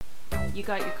You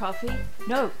got your coffee?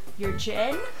 No, your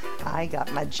gin? I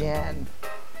got my gin.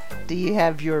 Do you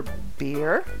have your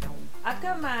beer? I've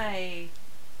got my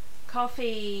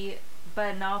coffee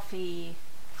banoffee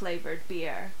flavored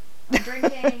beer. I'm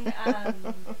drinking,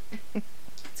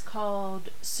 it's called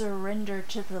Surrender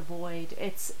to the Void.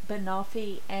 It's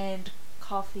banoffee and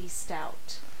coffee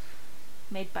stout.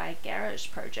 Made by Garage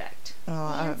Project.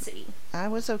 Fancy. I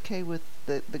was okay with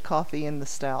the coffee and the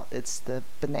stout. It's the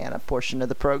banana portion of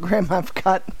the program I've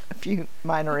got a few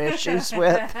minor issues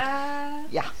with.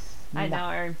 Yeah. I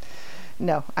know.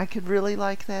 No, I could really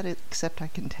like that, except I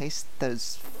can taste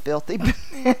those filthy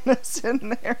bananas in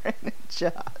there, and it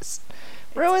just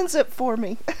ruins it for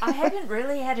me. I haven't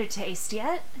really had a taste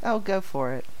yet. Oh, go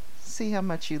for it. See how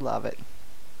much you love it.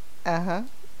 Uh-huh.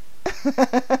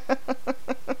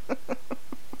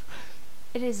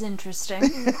 It is interesting.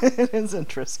 It is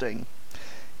interesting.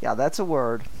 Yeah, that's a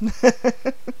word.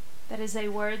 That is a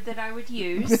word that I would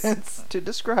use. It's to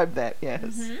describe that, yes.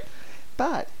 Mm-hmm.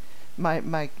 But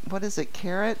my what is it?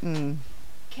 Carrot and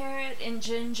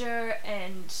ginger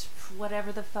and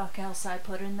whatever the fuck else I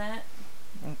put in that.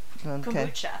 okay.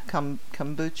 Kombucha.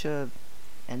 Kombucha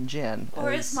and gin.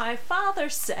 Or as my father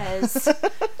says,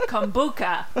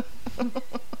 kombucha.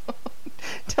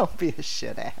 Don't be a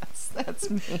shit ass. That's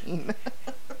mean.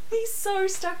 He's so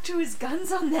stuck to his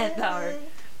guns on that though.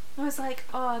 I was like,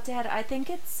 oh, Dad, I think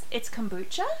it's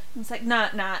kombucha. He's like, nah,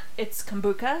 it's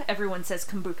kombucha. Everyone says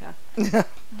kombucha. I'm like,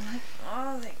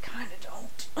 oh, they kind of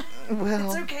don't. Well,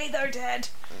 it's okay though, Dad.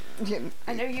 Yeah.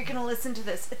 I know you're gonna listen to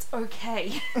this. It's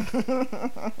okay.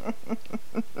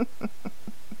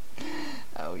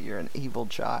 Oh, you're an evil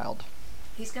child.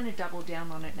 He's gonna double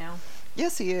down on it now.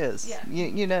 Yes, he is. Yeah.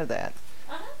 You know that.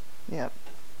 Uh-huh. Yep.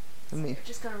 I mean,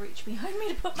 Just gotta reach behind me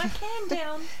to put my can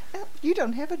down. well, you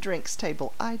don't have a drinks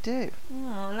table. I do.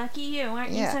 Oh, lucky you.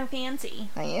 Aren't Yeah. you so fancy?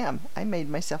 I am. I made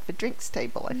myself a drinks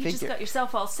table. I You just figured. got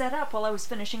yourself all set up while I was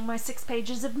finishing my 6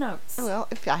 pages of notes. Well,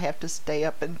 if I have to stay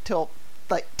up until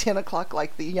like 10 o'clock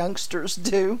like the youngsters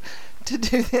do to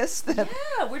do this, then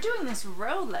Yeah, we're doing this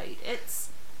real late.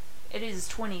 It is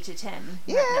 20 to 10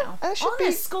 Yeah, right now. I should On be-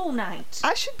 a school night.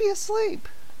 I should be asleep.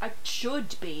 I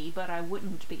should be, but I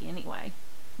wouldn't be anyway.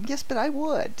 Yes, but I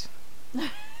would.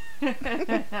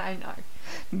 I know.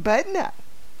 But no.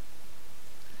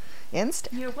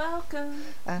 Instead. You're welcome.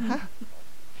 Uh-huh.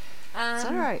 It's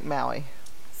all right, Maui.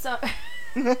 So,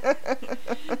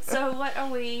 so what are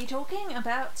we talking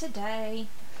about today?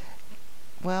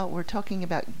 Well, we're talking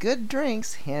about good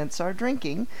drinks, hence our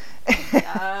drinking.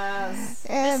 Yes.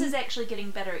 And- This is actually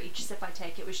getting better each sip I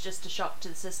take. It was just a shock to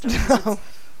the system. 'Cause it's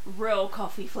real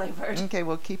coffee flavored. Okay,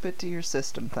 well, keep it to your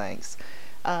system, thanks.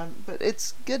 But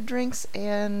it's good drinks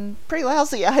and pretty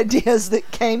lousy ideas that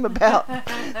came about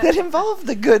that involve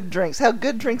the good drinks. How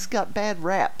good drinks got bad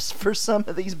raps for some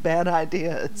of these bad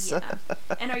ideas. Yeah.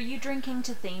 And are you drinking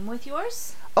to theme with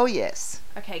yours? Oh, yes.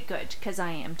 Okay, good, because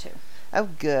I am too. Oh,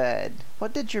 good.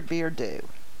 What did your beer do?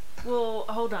 Well,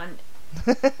 hold on.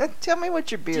 Tell me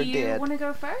what your beer Do you did. want to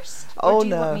go first? Oh, Or do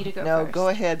you no. want me to go No, first? go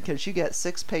ahead, because you got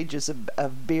 6 pages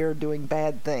of beer doing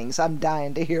bad things. I'm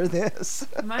dying to hear this.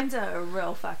 Mine's a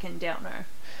real fucking downer.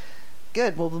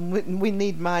 Good. Well, we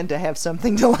need mine to have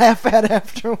something to laugh at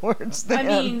afterwards. Then.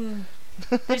 I mean,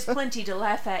 there's plenty to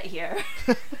laugh at here.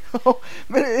 Oh,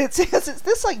 but it's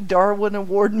this like Darwin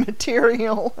Award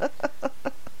material.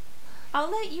 I'll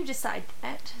let you decide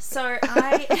that. So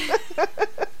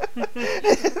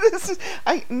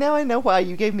Now I know why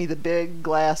you gave me the big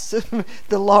glass,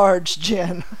 the large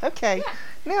gin. Okay, Yeah.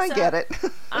 now I So- get it.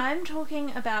 I'm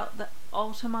talking about the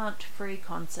Altamont Free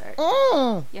concert.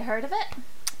 Mm. You heard of it?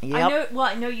 Yep.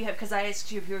 I know you have because I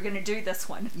asked you if you were going to do this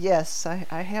one. Yes, I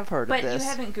have heard But of this. you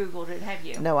haven't Googled it, have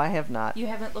you? No, I have not. You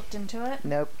haven't looked into it?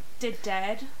 Nope. Did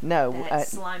Dad? No. That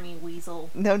slimy weasel.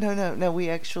 No. We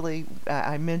actually,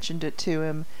 I mentioned it to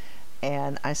him,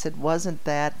 and I said, "Wasn't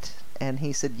that?" And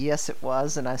he said, "Yes, it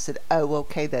was." And I said, "Oh,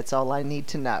 okay, that's all I need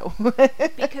to know."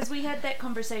 Because we had that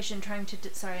conversation trying to...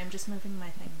 sorry, I'm just moving my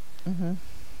thing. Mm-hmm.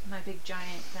 My big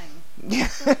giant thing. Yeah.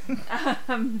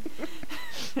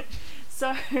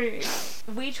 So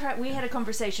we had a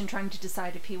conversation trying to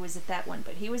decide if he was at that one,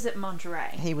 but he was at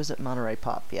Monterey. He was at Monterey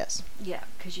Pop. Yes. Yeah,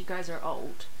 because you guys are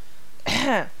old.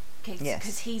 Yes.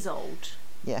 Because he's old.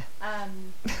 Yeah.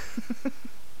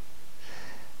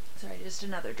 Sorry, just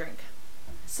another drink.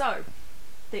 So,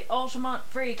 the Altamont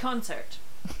Free concert,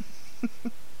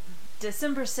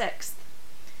 December 6th,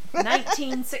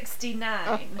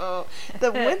 1969. Oh,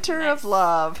 the winter Nice. of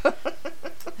love.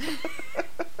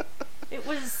 It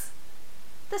was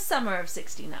the summer of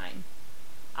 '69.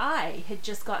 I had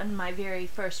just gotten my very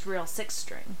first real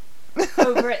 6-string.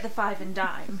 over at the Five and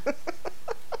Dime.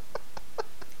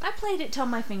 I played it till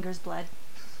my fingers bled.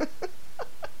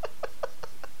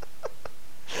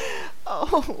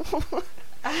 Oh,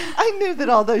 I knew that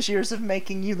all those years of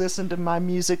making you listen to my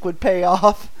music would pay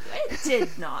off. It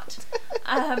did not.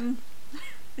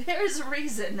 There's a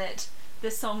reason that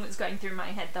this song was going through my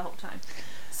head the whole time.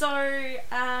 So,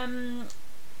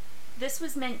 this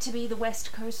was meant to be the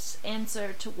West Coast's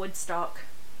answer to Woodstock.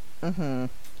 Mm-hmm.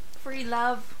 Free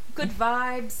love, good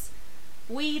vibes,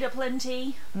 weed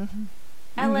aplenty,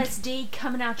 LSD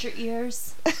coming out your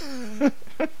ears.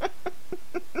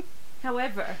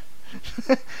 However,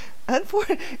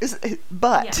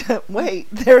 wait,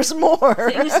 there's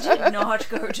more. Things did not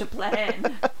go to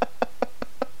plan.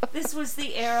 This was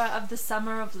the era of the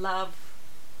summer of love.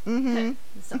 Mm-hmm.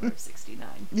 The summer of '69.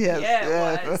 Yes.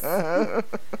 Yeah, it was.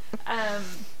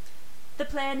 The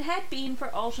plan had been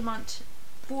for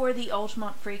the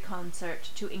Altamont Free Concert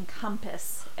to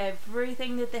encompass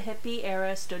everything that the hippie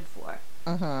era stood for.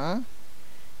 Uh-huh.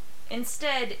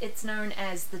 Instead, it's known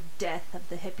as the death of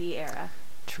the hippie era.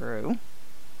 True.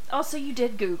 Also, you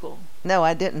did Google. No,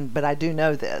 I didn't, but I do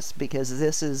know this because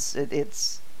this is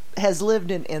it's has lived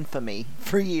in infamy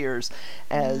for years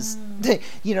as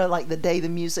like the day the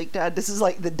music died. This is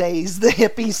like the days the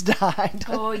hippies died.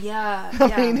 Oh yeah.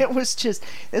 I mean,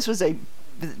 this was a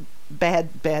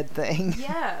bad thing.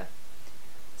 Yeah.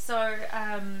 So,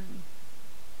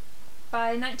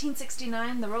 by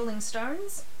 1969, the Rolling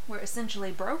Stones were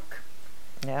essentially broke.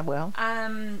 Yeah, well.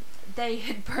 They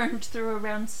had burned through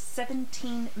around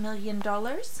 $17 million,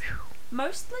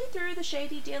 mostly through the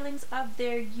shady dealings of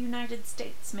their United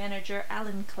States manager,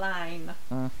 Alan Klein.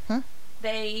 Mm-hmm.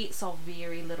 They saw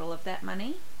very little of that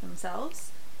money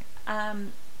themselves.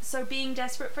 So being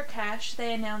desperate for cash,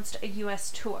 they announced a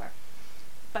U.S. tour.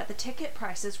 But the ticket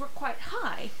prices were quite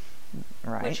high,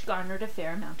 right, which garnered a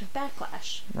fair amount of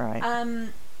backlash. Right.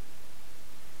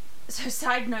 So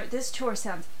side note, this tour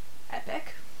sounds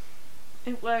epic.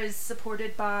 It was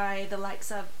supported by the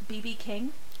likes of B.B.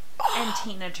 King and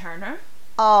Tina Turner.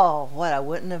 Oh, what I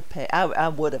wouldn't have paid. I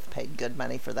would have paid good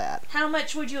money for that. How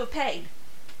much would you have paid?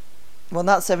 Well,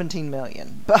 not 17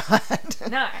 million, but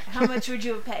No, how much would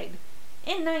you have paid?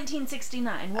 In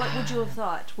 1969, what would you have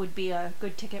thought would be a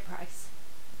good ticket price?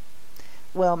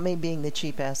 Well, me being the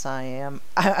cheap ass I am,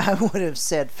 I would have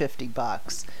said $50. In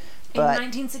But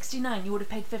 1969, you would have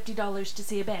paid $50 to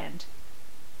see a band.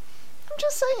 I'm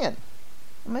just saying,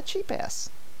 I'm a cheap ass.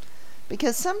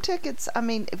 Because some tickets, I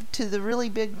mean, to the really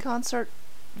big concert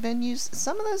venues,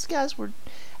 some of those guys were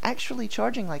actually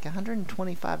charging like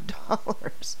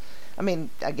 $125. I mean,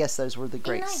 I guess those were the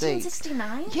great seats. In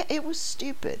 1969? Yeah, it was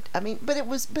stupid. I mean, but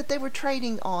they were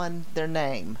trading on their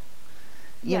name,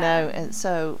 you know, and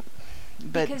so.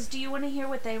 But because do you want to hear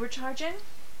what they were charging?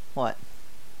 What?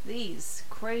 These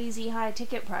crazy high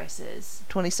ticket prices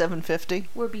 $27.50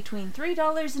 were between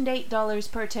 $3 and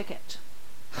 $8 per ticket.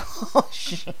 Oh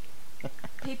shit!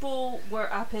 People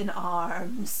were up in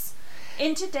arms.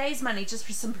 In today's money, just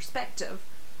for some perspective,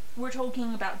 we're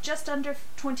talking about just under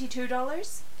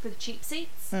 $22 for the cheap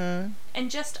seats, and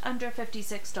just under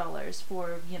 $56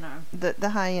 for the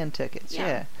high end tickets.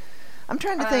 Yeah. I'm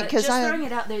trying to think because just throwing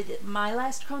it out there. My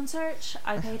last concert,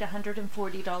 I paid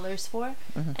 $140 for,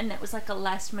 and that was like a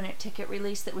last minute ticket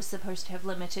release that was supposed to have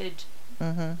limited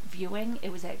viewing.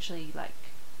 It was actually like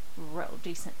real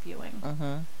decent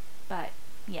viewing, but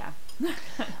yeah.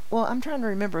 Well, I'm trying to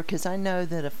remember because I know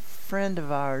that a friend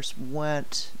of ours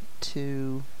went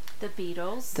to the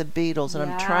Beatles.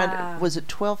 And I'm trying to. Was it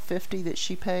 $12.50 that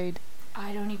she paid?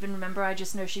 I don't even remember. I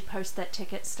just know she posts that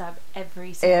ticket stub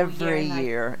every single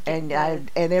year. And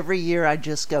every year I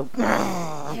just go.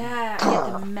 Yeah, I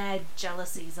get the mad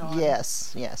jealousies on.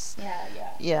 Yes.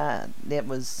 Yeah, it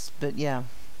was, but yeah.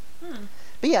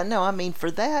 But yeah, no, I mean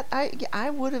for that, I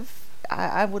would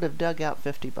have dug out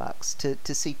 $50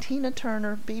 to see Tina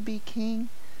Turner, B.B. King,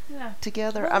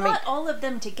 together. Well, I mean, not all of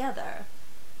them together,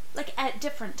 like at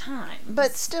different times.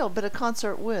 But still, a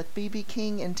concert with B.B.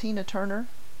 King and Tina Turner.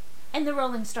 And the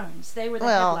Rolling Stones. They were the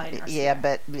headliners. Yeah,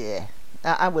 but yeah.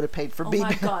 I would have paid for BB. Oh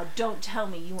my God, don't tell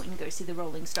me you wouldn't go see the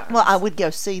Rolling Stones. Well, I would go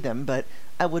see them, but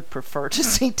I would prefer to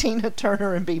see Tina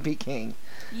Turner and B.B. King.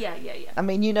 Yeah. I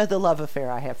mean, you know the love affair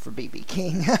I have for B.B.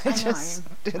 King.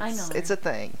 I know. It's a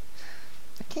thing.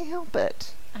 I can't help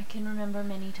it. I can remember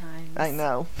many times. I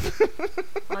know.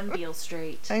 On Beale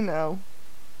Street. I know.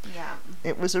 Yeah.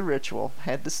 It was a ritual.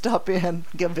 Had to stop in,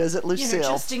 go visit Lucille.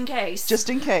 Just in case. Just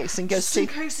in case, and go just see.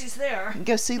 Just in case he's there.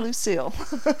 Go see Lucille.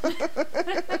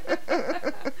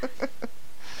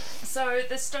 So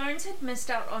the Stones had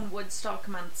missed out on Woodstock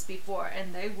months before,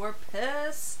 and they were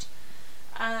pissed.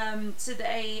 So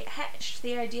they hatched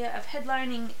the idea of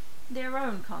headlining their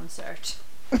own concert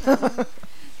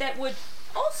that would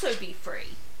also be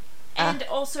free, and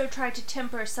also try to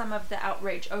temper some of the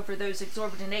outrage over those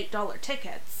exorbitant $8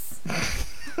 tickets.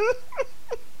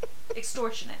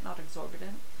 Extortionate, not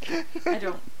exorbitant. I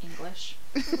don't English.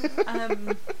 I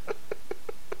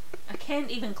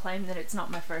can't even claim that it's not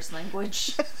my first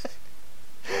language.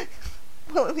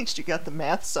 Well, at least you got the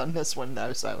maths on this one,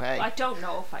 though, so hey. I don't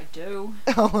know if I do.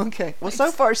 Oh, okay. Well, so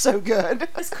far, so good.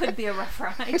 This could be a rough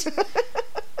ride.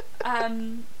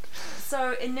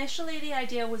 So initially the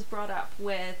idea was brought up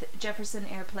with Jefferson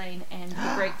Airplane and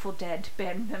the Grateful Dead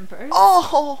band members.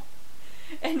 Oh!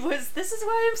 And this is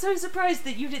why I'm so surprised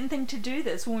that you didn't think to do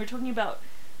this when we were talking about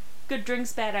good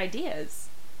drinks, bad ideas.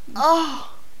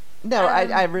 Oh! No,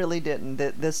 I really didn't.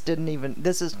 This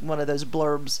is one of those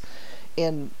blurbs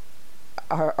in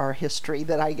our history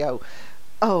that I go,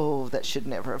 oh, that should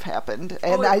never have happened.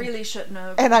 And it really shouldn't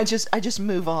have. And I just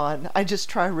move on. I just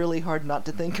try really hard not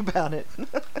to think about it.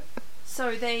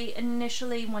 So they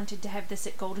initially wanted to have this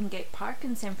at Golden Gate Park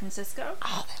in San Francisco.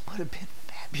 Oh, that would have been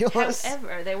fabulous.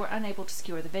 However, they were unable to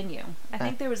secure the venue. I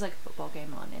think there was like a football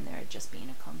game on in there, just being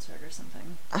a concert or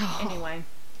something. Oh. Anyway,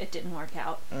 it didn't work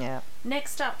out. Yeah.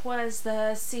 Next up was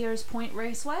the Sears Point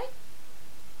Raceway.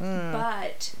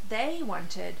 But they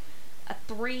wanted a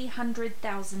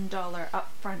 $300,000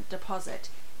 upfront deposit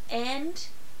and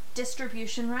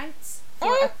distribution rights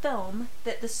for a film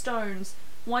that the Stones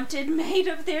wanted made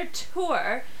of their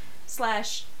tour /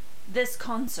 this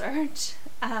concert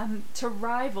to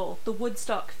rival the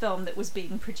Woodstock film that was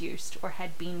being produced or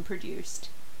had been produced.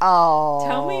 Oh.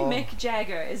 Tell me Mick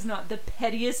Jagger is not the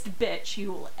pettiest bitch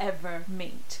you will ever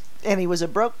meet. And he was a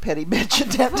broke petty bitch at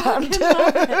that time too.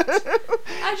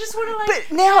 I just want to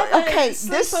but now,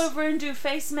 sleep over and do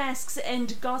face masks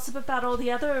and gossip about all the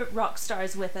other rock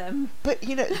stars with him. But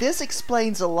this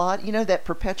explains a lot. That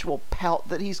perpetual pout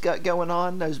that he's got going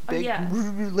on, those big.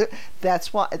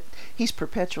 That's why he's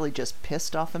perpetually just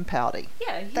pissed off and pouty.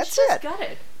 Yeah, he's that's just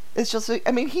gutted. It's just,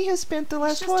 he has spent the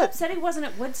last, He's just upset he wasn't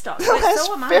at Woodstock. The last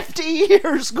so 50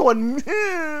 years going,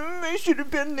 they should have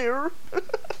been there.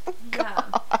 Yeah.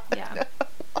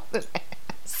 What an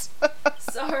ass.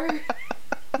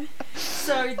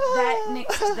 So that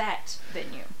nixed that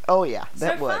venue. Oh, yeah,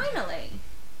 that would. So finally,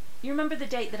 you remember the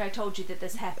date that I told you that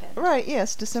this happened? Right,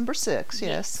 yes, December 6th,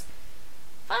 yes.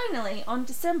 Finally, on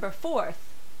December 4th.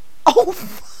 Oh,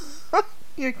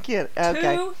 you're kidding.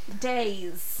 Okay. 2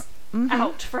 days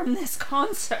out from this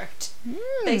concert,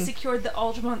 they secured the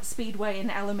Altamont Speedway in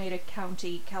Alameda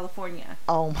County, California.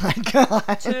 Oh my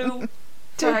God. 2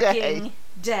 fucking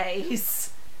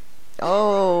days.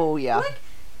 Oh, yeah. Like,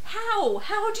 how?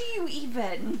 How do you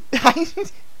even?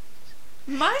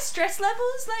 My stress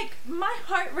levels, my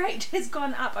heart rate has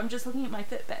gone up. I'm just looking at my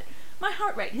Fitbit. My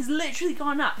heart rate has literally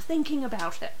gone up thinking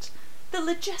about it. The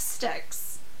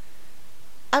logistics.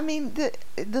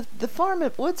 The farm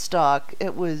at Woodstock,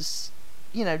 it was,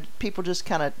 people just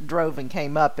kind of drove and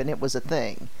came up and it was a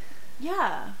thing.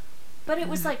 Yeah. But it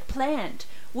was planned.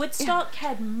 Woodstock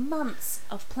had months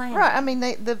of planning.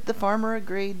 Right. The farmer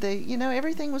agreed.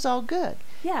 Everything was all good.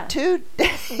 Yeah. 2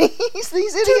 days. These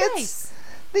idiots. 2 days.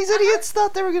 These idiots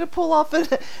thought they were going to pull off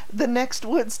the next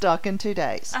Woodstock in 2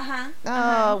 days.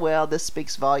 Oh, well, this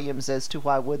speaks volumes as to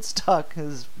why Woodstock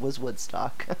was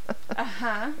Woodstock.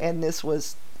 And this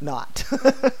was not.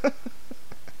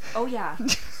 Oh, yeah.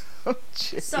 Oh,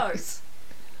 jeez. So,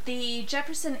 the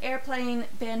Jefferson Airplane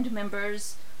band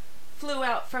members flew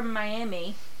out from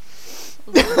Miami.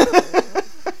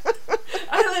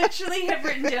 I literally have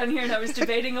written down here, and I was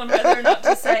debating on whether or not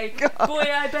to say, boy,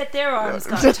 I bet their arms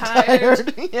got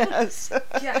tired. Yes.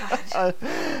 God.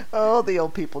 Oh, the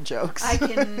old people jokes. I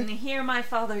can hear my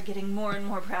father getting more and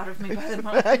more proud of me by the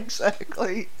moment.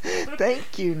 Exactly.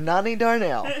 Thank you, Nani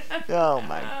Darnell. Oh,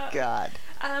 my God.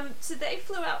 So they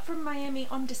flew out from Miami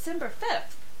on December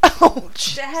 5th. Oh,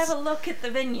 jeez. To have a look at the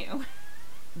venue.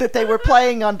 That they were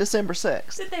playing on December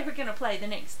 6th. That they were going to play the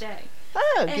next day.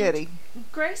 Oh, goody.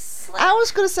 Grace... I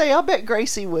was going to say, I'll bet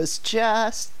Gracie was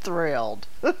just thrilled.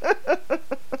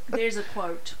 There's a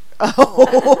quote.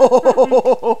 Oh.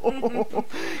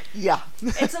 Yeah.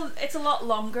 It's a lot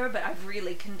longer, but I've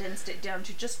really condensed it down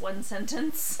to just one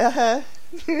sentence. Uh-huh.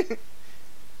 The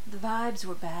vibes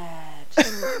were bad.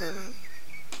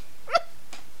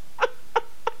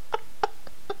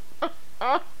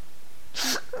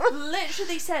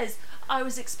 Literally says, I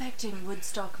was expecting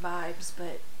Woodstock vibes,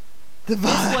 but The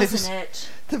vibes. This wasn't it.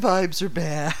 The vibes are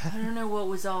bad. I don't know what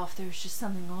was off. There was just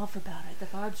something off about it. The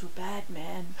vibes were bad,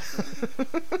 man.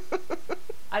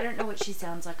 I don't know what she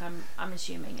sounds like. I'm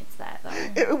assuming it's that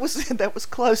though. That was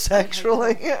close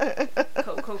actually.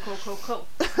 Cool.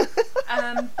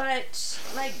 But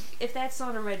like, if that's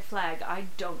not a red flag, I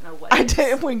don't know what. I is. tell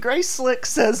you, when Grace Slick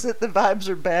says that the vibes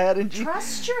are bad, and you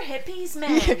Trust your hippies,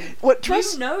 man. what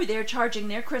trust? You know they're charging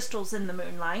their crystals in the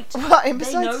moonlight. Well, and They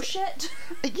besides, know shit.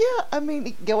 Yeah, I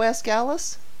mean, go ask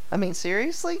Alice. I mean,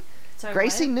 seriously, So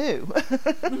Gracie what?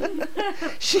 knew.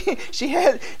 she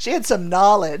had some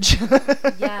knowledge.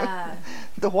 Yeah.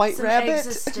 The white Some rabbit.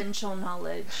 existential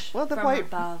knowledge Well, the from white-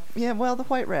 above. Yeah, well, the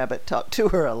white rabbit talked to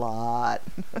her a lot.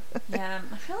 Yeah,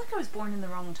 I feel like I was born in the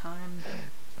wrong time.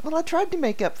 Well, I tried to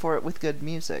make up for it with good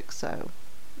music, so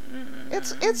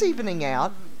it's evening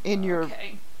out in your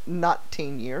Okay. not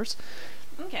teen years.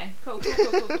 Okay. Cool.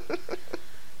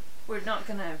 We're not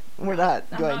gonna. We're not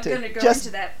I'm going not to. gonna go Just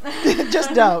into that.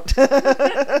 just don't.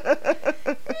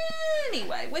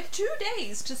 Anyway, with 2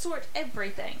 days to sort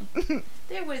everything,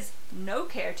 there was no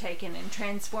care taken in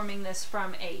transforming this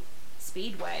from a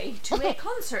speedway to a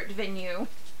concert venue.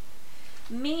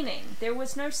 Meaning, there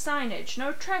was no signage,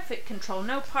 no traffic control,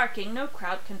 no parking, no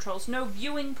crowd controls, no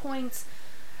viewing points.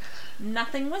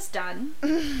 Nothing was done.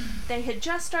 They had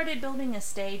just started building a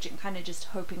stage and kind of just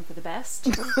hoping for the best.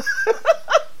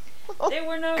 There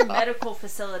were no medical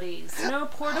facilities, no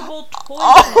portable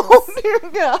toilets. Oh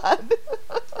dear God!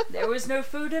 There was no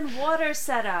food and water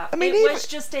set up. I mean, it even- was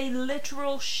just a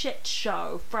literal shit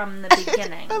show from the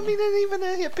beginning. I mean, and even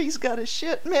a hippie's got a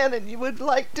shit, man, and you would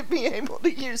like to be able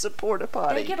to use a porta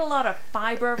potty. They get a lot of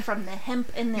fiber from the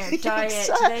hemp in their diet.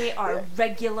 Exactly. They are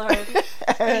regular.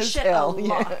 They As shit hell, a yeah.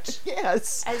 lot.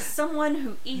 Yes. As someone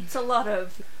who eats a lot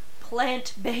of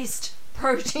plant-based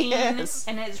protein Yes.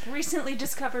 and has recently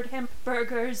discovered hemp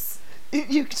burgers,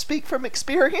 You can speak from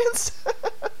experience.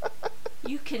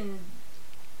 you can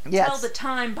Yes. tell the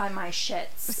time by my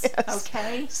shits. Yes.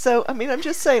 Okay? So, I mean, I'm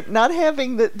just saying, not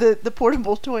having the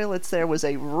portable toilets there was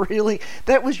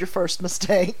that was your first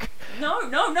mistake. No,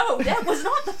 that was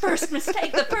not the first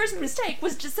mistake. The first mistake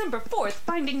was December 4th,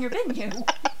 finding your venue.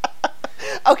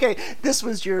 Okay, this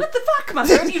was your, What the fuck,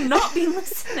 Mother? Have you not been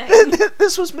listening?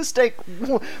 this was mistake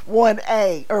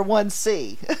 1A or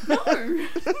 1C. No.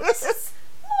 This is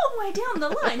a long way down the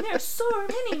line. There are so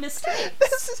many mistakes.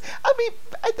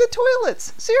 The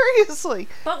toilets, seriously.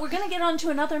 But we're going to get on to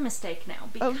another mistake now.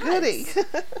 Oh, goody.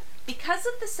 Because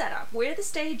of the setup, where the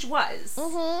stage was,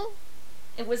 Mm-hmm.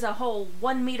 it was a whole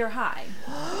 1 meter high.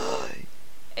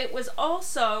 It was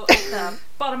also at the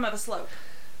bottom of a slope.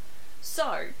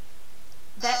 So,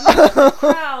 that meant the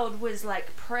crowd was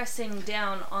like pressing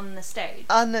down on the stage.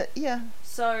 Yeah,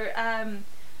 So,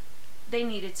 they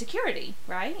needed security,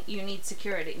 right? You need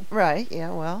security. right,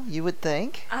 yeah, well, you would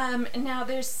think. Now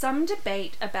there's some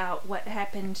debate about what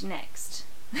happened next.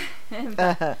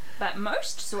 But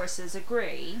most sources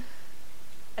agree,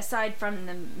 aside from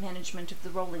the management of the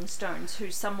Rolling Stones,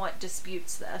 who somewhat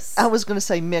disputes this. I was going to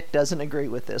say Mick doesn't agree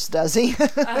with this, does he?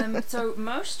 So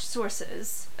most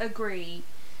sources agree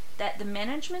that the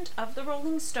management of the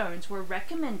Rolling Stones were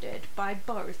recommended by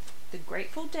both the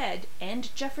Grateful Dead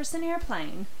and Jefferson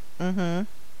Airplane Mm-hmm.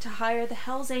 to hire the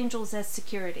Hells Angels as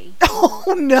security.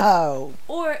 Oh, no.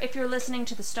 Or if you're listening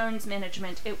to the Stones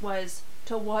management, it was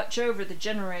to watch over the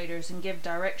generators and give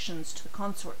directions to the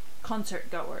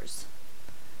concert goers.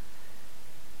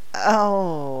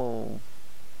 Oh.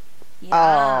 Yeah.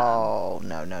 Oh,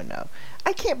 no.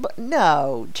 I can't,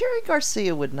 no. Jerry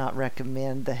Garcia would not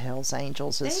recommend the Hells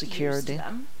Angels as They've security. used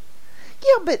them.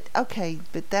 Yeah,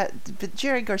 but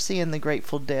Jerry Garcia and the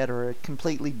Grateful Dead are a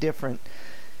completely different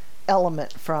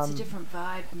element from. It's a different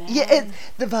vibe, man. Yeah, and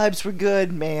the vibes were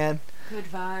good, man. Good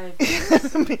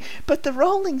vibe. But the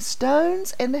Rolling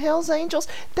Stones and the Hells Angels,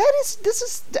 this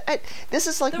is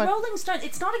like The my Rolling Stones,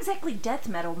 it's not exactly death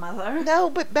metal, Mother. no,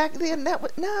 but back then that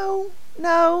was no,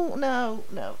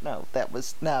 that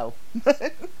was no,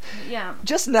 Yeah.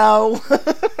 just no.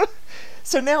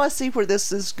 So now I see where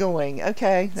this is going.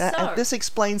 Okay, So- this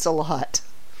explains a lot.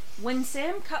 When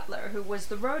Sam Cutler, who was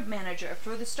the road manager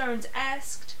for the Stones,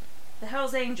 asked the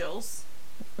Hells Angels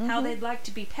how they'd like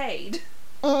to be paid,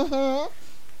 Mm-hmm.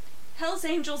 Hells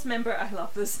Angels member, I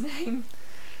love this name,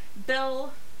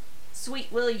 Bill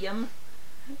Sweet William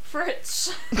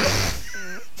Fritz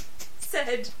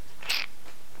said,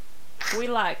 "We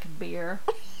like beer."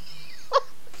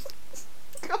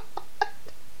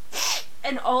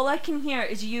 And all I can hear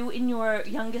is you and your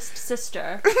youngest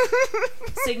sister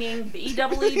singing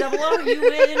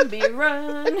B-double-E-double-O-U-N, be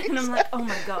run. And I'm like, oh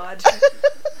my god.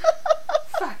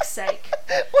 Fuck's sake.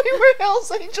 We were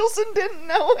Hell's Angels and didn't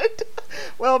know it.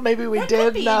 Well, maybe we That did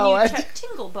could be know a new it. Chuck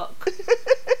Tingle book.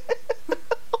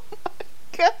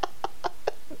 God.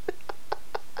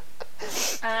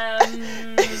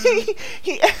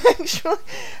 He actually.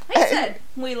 He said,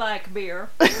 we like beer.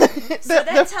 So the-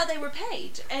 that's how they were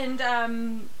paid.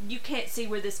 And you can't see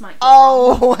where this might go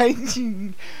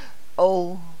wrong.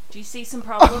 Oh, Do you see some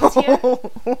problems here?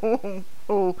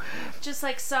 oh, Just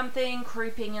like something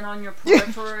creeping in on your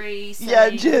periphery saying, yeah,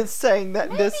 just saying that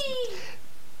maybe this.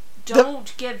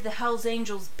 don't give the Hells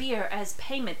Angels beer as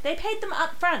payment. They paid them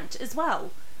up front as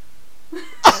well.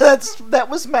 That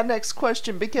was my next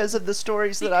question because of the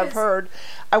stories that I've Because- heard.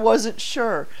 I wasn't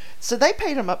sure, so they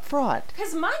paid them up front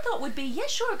Because my thought would be, yeah,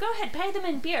 sure, go ahead, pay them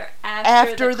in beer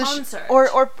after the concert.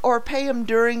 or pay them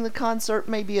during the concert.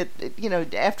 Maybe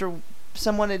after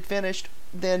someone had finished.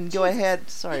 Then go Jesus. ahead.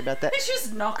 Sorry about that.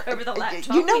 Just knock over the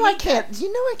laptop. You know We I need can't. that.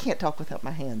 You know I can't talk without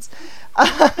my hands.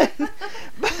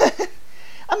 But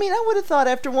I mean, I would have thought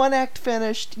after one act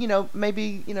finished,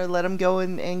 maybe let them go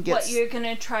and get What, you're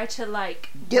gonna try to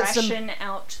Get some- ration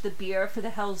out the beer for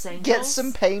the Hells Angels? get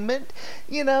some payment,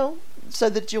 so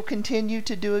that you'll continue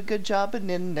to do a good job, and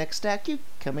then next act you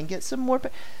come and get some more.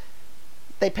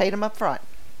 They paid them up front.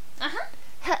 Uh-huh.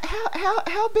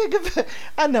 How big of a?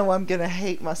 I know I'm gonna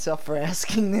hate myself for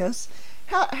asking this.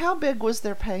 How big was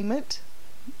their payment?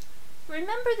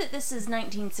 Remember that this is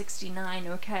 1969,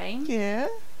 okay? Yeah.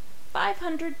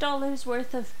 $500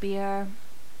 worth of beer.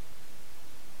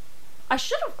 I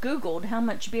should have Googled how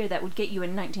much beer that would get you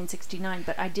in 1969,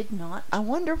 but I did not. I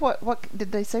wonder what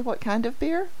did they say? What kind of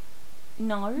beer?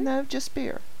 No. No, just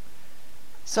beer.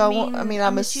 So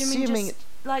I'm assuming just,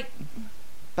 like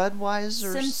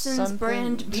Budweiser, Simpsons something.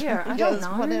 brand beer. I don't Yes,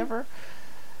 know. whatever.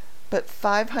 But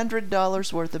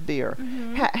 $500 worth of beer.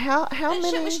 Mhm. How that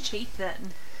many? shit was cheap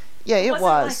then. Yeah, it wasn't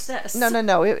was. like this.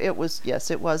 No. It was. Yes,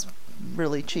 it was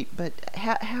really cheap. But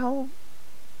how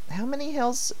many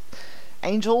Hell's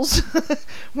Angels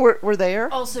were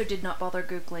there? Also did not bother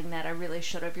Googling that. I really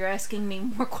should have. You're asking me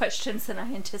more questions than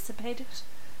I anticipated.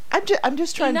 I'm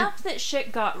just trying to. Enough that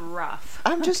shit got rough.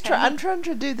 I'm just okay? I'm trying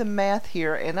to do the math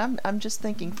here, and I'm just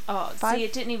thinking. Oh, see,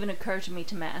 it didn't even occur to me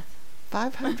to math.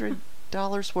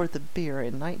 $500 worth of beer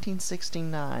in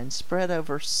 1969 spread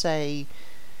over, say,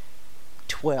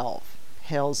 12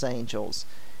 Hell's Angels.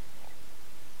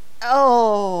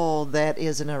 Oh, that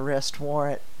is an arrest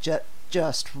warrant.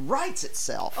 Just writes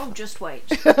itself. Oh, just wait.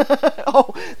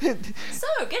 Oh. So,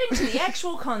 getting to the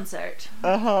actual concert.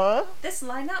 Uh-huh. This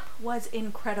lineup was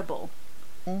incredible.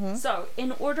 Mm-hmm. So,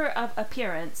 in order of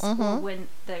appearance, or when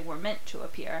they were meant to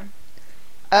appear.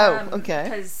 Oh, okay.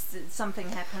 Because something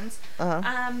happens.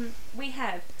 Uh-huh. We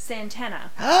have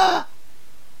Santana.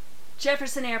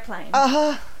 Jefferson Airplane.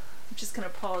 Uh-huh. I'm just going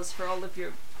to pause for all of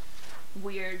your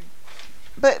weird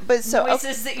But so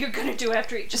noises that you're going to do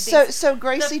after each of so these. so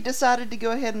Gracie decided to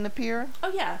go ahead and appear,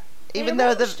 Oh, yeah. even They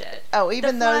though arranged it.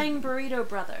 even the though Flying Burrito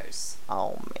Brothers.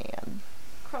 oh man,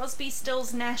 Crosby,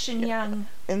 Stills, Nash, and Young.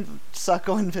 and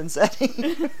Succo and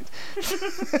Vanzetti.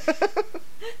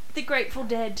 The Grateful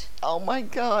Dead. Oh my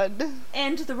God.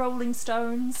 And the Rolling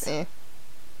Stones. Eh.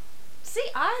 See,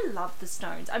 I love the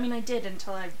Stones. I mean, I did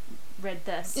until I read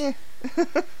this. Yeah.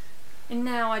 And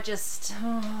now I just,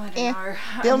 I don't Eh. know.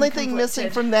 The I'm only thing missing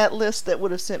conflicted. from that list that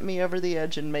would have sent me over the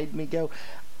edge and made me go,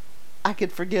 I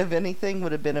could forgive anything,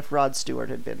 would have been if Rod Stewart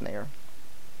had been there.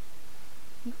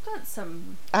 You've got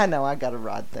some. I know I got a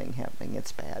Rod thing happening.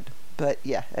 It's bad, but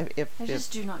yeah, if I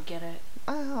just do not get it.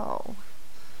 oh,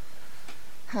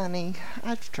 honey,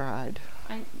 I've tried.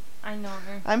 I know.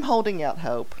 I'm holding out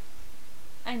hope.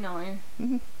 I know.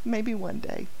 Maybe one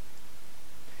day.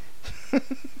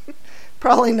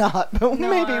 Probably not, but No.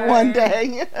 maybe one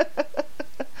day.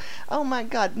 Oh my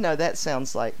God, no, that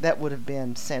sounds like that would have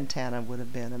been Santana would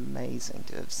have been amazing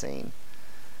to have seen.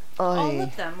 All Oy.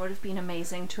 of them would have been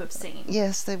amazing to have seen.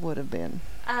 Yes, they would have been.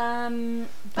 But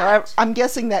However, I'm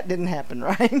guessing that didn't happen,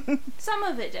 right? some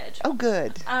of it did. Oh,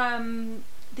 good.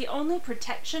 The only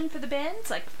protection for the bands,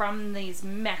 like from these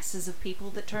masses of people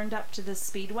that turned up to the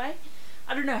speedway,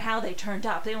 I don't know how they turned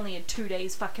up. They only had 2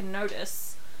 days fucking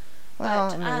notice.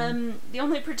 Well, But I mean, the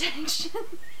only protection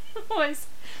was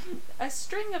a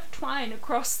string of twine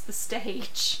across the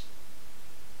stage,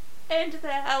 and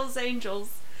the Hells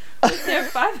Angels with their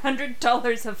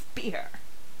 $500 of beer.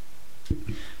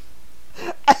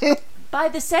 By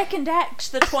the second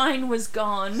act, the twine was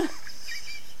gone.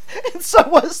 and so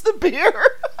was the beer.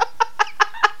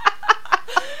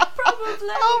 Probably.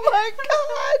 Oh my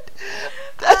God.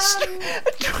 That's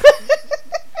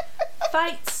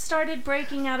Fights started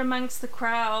breaking out amongst the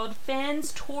crowd.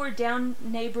 Fans tore down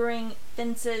neighboring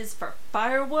fences for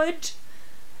firewood.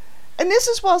 And this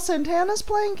is while Santana's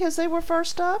playing because they were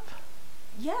first up?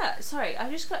 Yeah, sorry,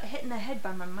 I just got hit in the head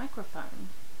by my microphone.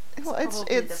 Well,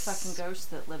 Probably the fucking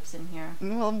ghost that lives in here.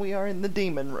 Well, we are in the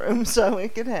demon room, so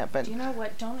it could happen. Do you know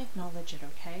what? Don't acknowledge it,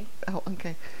 okay? Oh,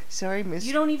 okay. Sorry, Miss.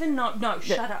 You don't even know. No,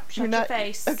 shut up. Shut your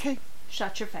face. Okay.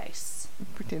 Shut your face. I'm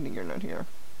pretending you're not here.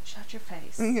 Shut your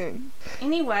face. Okay.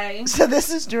 Anyway. So this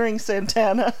is during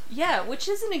Santana. Yeah, which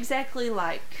isn't exactly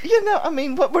like... You know, I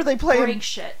mean, what were they playing? Break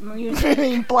shit music. I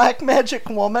mean, Black Magic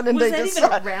Woman, and Was they that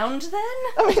decided... even around then?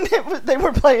 I mean, they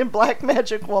were playing Black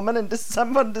Magic Woman, and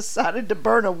someone decided to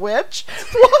burn a witch?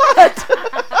 What?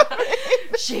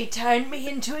 She turned me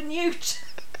into a newt.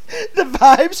 The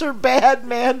vibes are bad,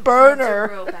 man. Burn her.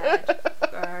 Real bad.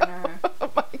 Burn her.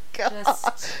 Oh my god.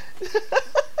 Just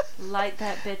light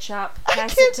that bitch up.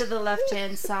 Pass it to the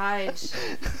left-hand side.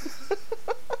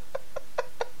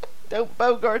 Don't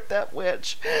Bogart that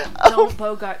witch. Don't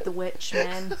Bogart the witch,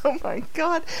 man. Oh my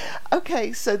god.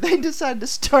 Okay, so they decided to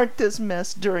start this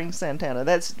mess during Santana.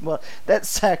 That's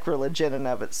sacrilege in and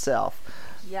of itself.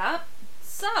 Yep.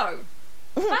 So,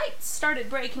 fights started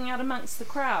breaking out amongst the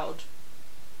crowd.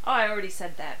 Oh, I already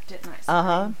said that, didn't I? Sorry.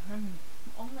 Uh-huh. I'm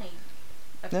only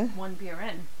one beer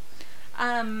in.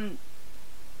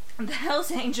 The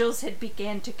Hells Angels had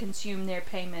began to consume their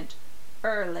payment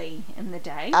early in the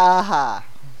day. Uh-huh.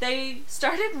 They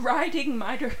started riding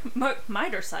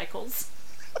motorcycles.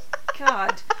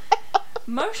 God.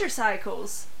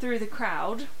 Motorcycles through the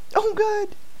crowd. Oh,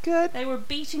 good. Good. They were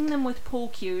beating them with pool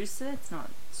cues, so that's not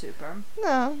super.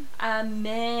 No.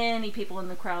 Many people in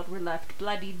the crowd were left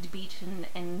bloodied, beaten,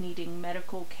 and needing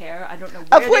medical care. I don't know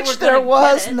where Of which they were there gonna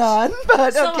was get it. none,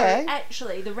 but So, okay.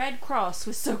 actually, the Red Cross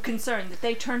was so concerned that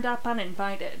they turned up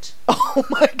uninvited. Oh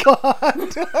my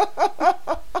god.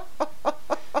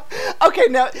 Okay,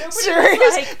 now,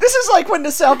 serious? like- This is like when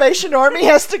the Salvation Army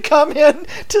has to come in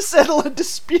to settle a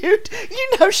dispute.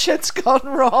 You know shit's gone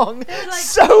wrong. They're like,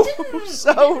 So we didn't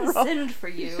wrong. send for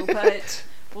you, but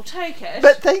we'll take it.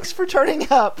 But thanks for turning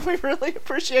up. We really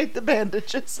appreciate the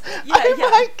bandages. Yeah, Oh yeah.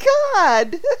 my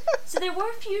god. So there were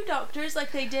a few doctors,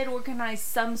 like they did organize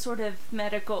some sort of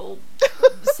medical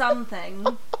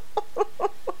something.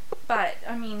 But,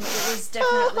 I mean, it was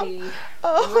definitely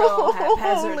real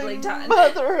haphazardly Holy done.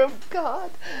 Mother of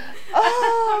God.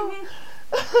 Oh.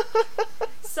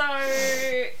 So,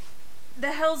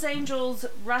 the Hells Angels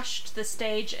rushed the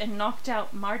stage and knocked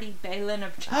out Marty Balin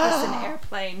of Jefferson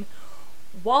Airplane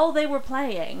while they were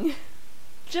playing.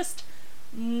 Just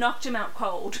knocked him out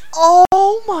cold.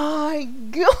 Oh my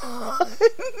god.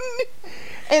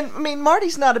 And I mean,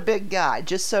 Marty's not a big guy,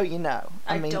 just so you know.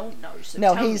 I mean, don't know. So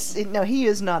no, tell me. he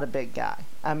is not a big guy.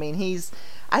 I mean,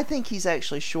 I think he's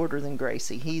actually shorter than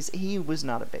Gracie. He was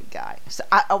not a big guy.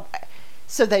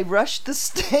 So they rushed the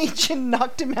stage and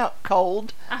knocked him out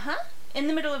cold. In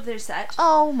the middle of their set.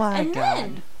 Oh my and god.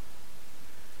 then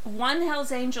one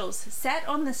Hells Angels sat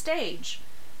on the stage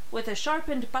with a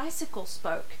sharpened bicycle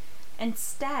spoke and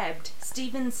stabbed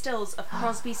Stephen Stills of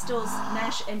Crosby, Stills,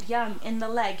 Nash and Young in the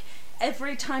leg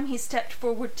every time he stepped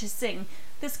forward to sing.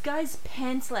 This guy's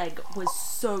pants leg was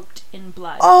soaked in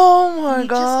blood. Oh my he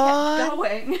god. just kept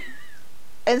going.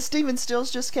 And Stephen Stills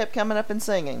just kept coming up and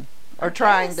singing. Or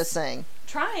trying to Yes. sing.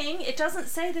 Trying. It doesn't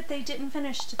say that they didn't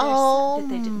finish their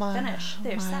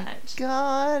set.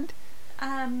 God.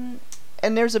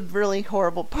 And there's a really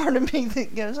horrible part of me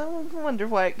that goes, I wonder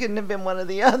why it couldn't have been one of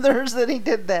the others that he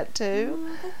did that to.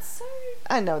 That's so...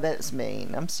 I know that's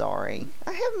mean. I'm sorry.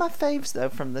 I have my faves, though,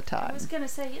 from the I time. was gonna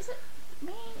say, is it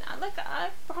mean? Like, I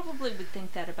probably would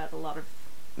think that about a lot of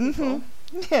people.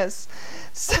 Yes.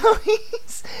 So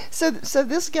so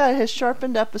this guy has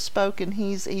sharpened up a spoke and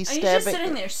he's And stabbing. he's just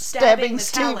sitting there stabbing the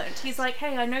Steve. talent. He's like,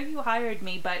 hey, I know you hired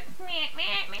me, but...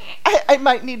 I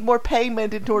might need more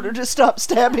payment in order to stop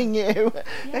stabbing you.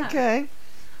 Yeah. Okay.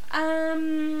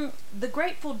 The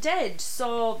Grateful Dead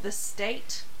saw the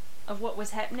state of what was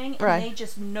happening, and Right. they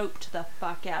just noped the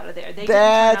fuck out of there. They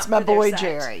That's didn't my turn up for boy their set.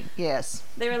 Jerry. Yes.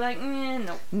 They were like,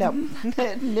 nope. Nope.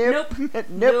 Nope. Nope.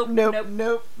 Nope. Nope.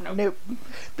 Nope. Nope.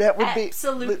 That would be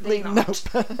Absolutely not.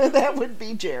 Nope. That would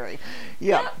be Jerry.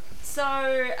 Yeah. Yep.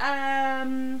 So,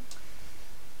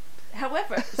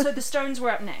 however, so the Stones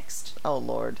were up next. Oh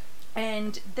Lord.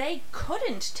 And they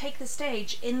couldn't take the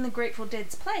stage in the Grateful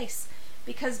Dead's place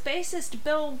because bassist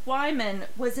Bill Wyman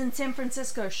was in San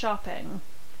Francisco shopping.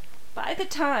 By the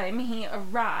time he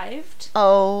arrived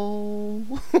Oh.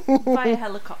 via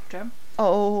helicopter,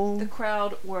 Oh. the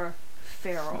crowd were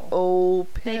feral. Oh,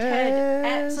 They had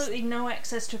absolutely no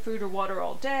access to food or water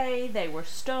all day. They were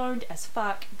stoned as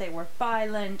fuck. They were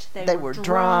violent. They They were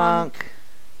drunk.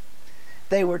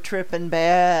 They were tripping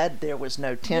bad. There was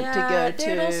no tent to go to.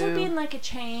 There had also been like a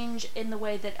change in the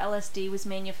way that LSD was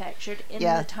manufactured in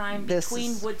the time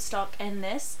between Woodstock and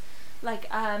this. Like,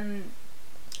 oh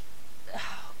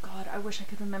God, I wish I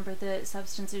could remember the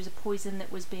substance. There's a poison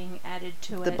that was being added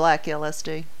to it. The black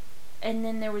LSD. And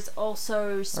then there was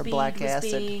also speed was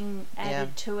being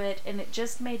added to it, and it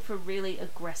just made for really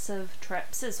aggressive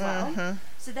trips as well. Mm-hmm.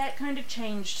 So that kind of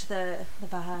changed the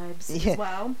vibes as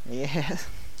well. Yeah.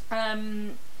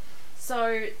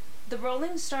 So the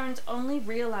Rolling Stones only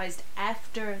realized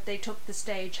after they took the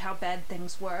stage how bad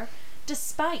things were,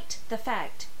 despite the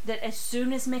fact that as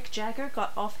soon as Mick Jagger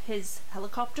got off his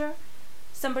helicopter,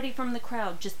 somebody from the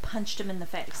crowd just punched him in the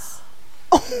face.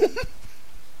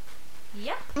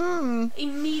 Yep.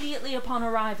 Immediately upon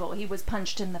arrival, he was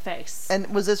punched in the face. And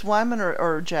was this Wyman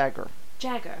or Jagger?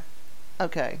 Jagger.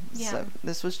 Okay. Yeah. So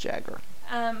this was Jagger.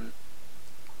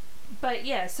 But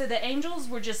yeah, so the Angels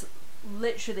were just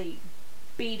literally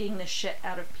beating the shit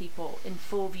out of people in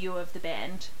full view of the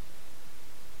band.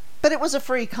 But it was a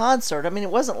free concert. I mean, it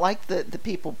wasn't like the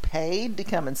people paid to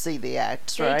come and see the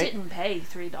acts, right? They didn't pay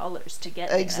 $3 to get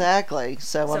there. Exactly.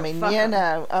 So I mean,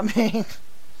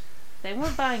 they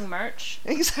weren't buying merch.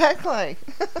 Exactly.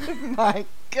 My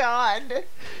God.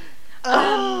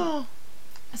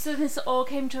 So this all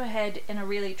came to a head in a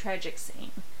really tragic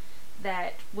scene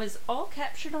that was all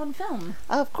captured on film.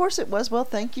 Of course it was. Well,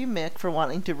 thank you, Mick, for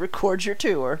wanting to record your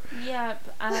tour.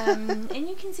 Yep. And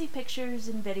you can see pictures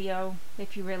and video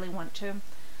if you really want to.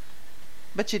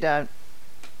 But you don't.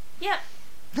 Yep.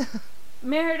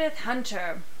 Meredith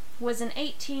Hunter was an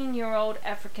 18-year-old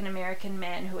African-American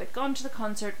man who had gone to the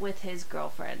concert with his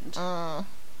girlfriend.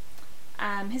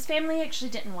 His family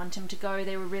actually didn't want him to go.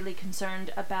 They were really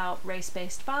concerned about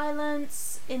race-based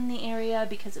violence in the area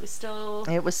because it was still...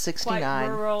 It was 69. Quite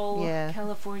rural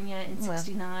California in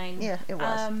 69. Yeah, it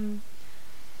was.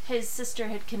 His sister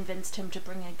had convinced him to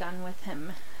bring a gun with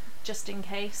him just in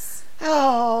case.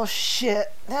 Oh,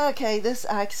 shit. Okay,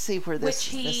 I can see where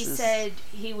this... Which he said,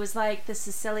 he was like, this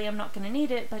is silly, I'm not going to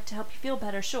need it, but to help you feel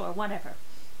better, sure, whatever.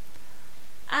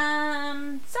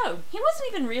 So, he wasn't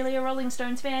even really a Rolling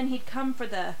Stones fan. He'd come for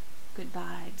the good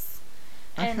vibes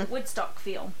and the Woodstock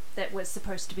feel that was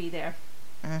supposed to be there.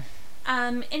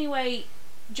 Anyway,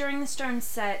 during the Stones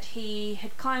set, he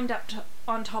had climbed up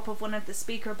on top of one of the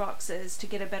speaker boxes to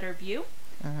get a better view.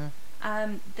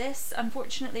 This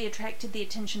unfortunately attracted the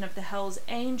attention of the Hells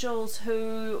Angels,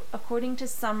 who, according to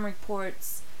some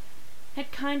reports, had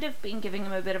kind of been giving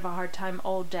him a bit of a hard time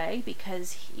all day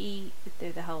because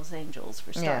they're the Hells Angels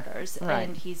for starters,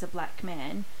 and he's a black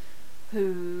man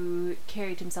who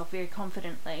carried himself very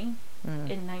confidently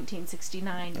in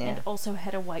 1969 and also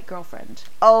had a white girlfriend.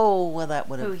 Oh, well, that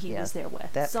would have... Who he was there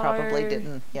with. That probably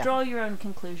didn't... Yeah. Draw your own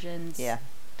conclusions. Yeah.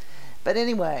 But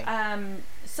anyway...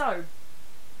 So,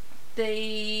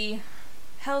 the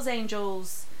Hells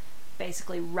Angels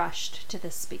basically rushed to the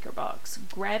speaker box,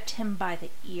 grabbed him by the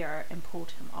ear, and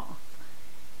pulled him off.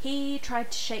 He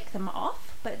tried to shake them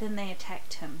off, but then they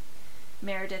attacked him.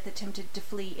 Meredith attempted to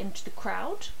flee into the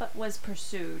crowd, but was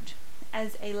pursued.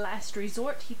 As a last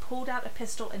resort, he pulled out a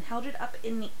pistol and held it up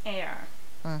in the air.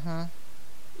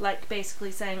 Like, basically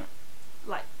saying,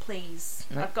 like, please,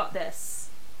 I've got this.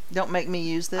 Don't make me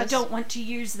use this? I don't want to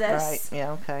use this. Right,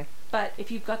 yeah, okay. But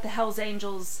if you've got the Hells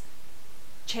Angels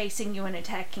chasing you and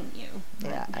attacking you.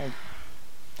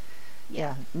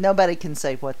 Yeah, nobody can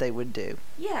say what they would do.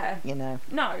 Yeah. You know.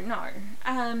 No.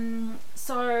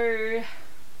 So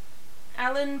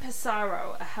Alan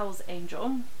Pissarro, a Hells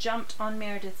Angel, jumped on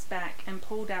Meredith's back and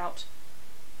pulled out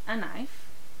a knife.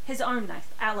 His own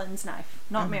knife. Alan's knife,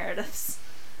 not Meredith's.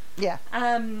 Yeah.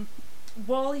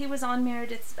 While he was on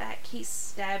Meredith's back, he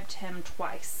stabbed him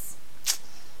twice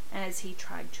as he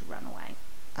tried to run away.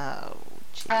 Oh,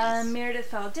 jeez. Meredith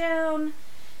fell down.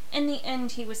 In the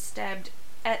end, he was stabbed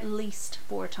at least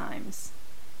 4 times.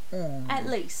 At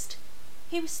least.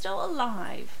 He was still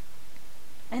alive.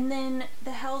 And then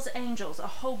the Hells Angels, a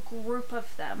whole group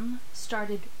of them,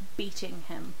 started beating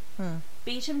him.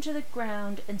 Beat him to the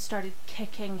ground and started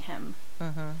kicking him.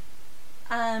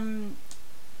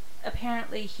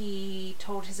 Apparently he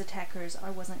told his attackers, I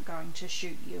wasn't going to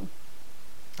shoot you.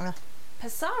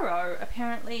 Pissarro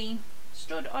apparently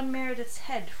stood on Meredith's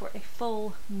head for a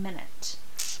full minute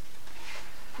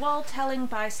while telling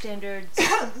bystanders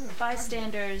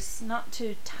not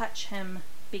to touch him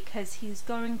because he's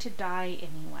going to die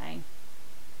anyway.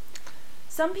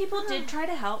 Some people did try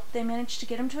to help. They managed to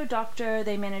get him to a doctor.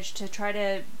 They managed to try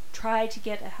to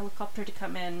get a helicopter to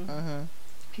come in.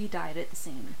 He died at the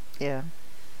scene. Yeah.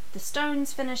 The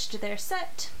Stones finished their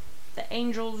set. The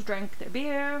Angels drank their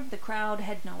beer. The crowd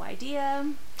had no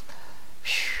idea.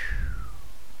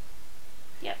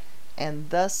 Yep. And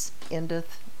thus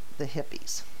endeth the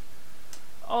hippies.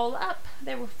 All up,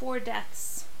 there were 4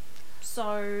 deaths.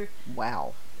 So,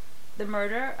 Wow. the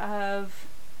murder of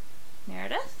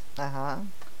Meredith, Uh-huh.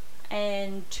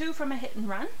 and 2 from a hit and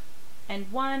run,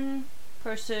 and 1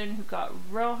 person who got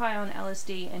real high on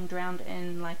LSD and drowned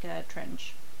in like a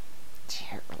trench.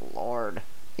 Dear Lord.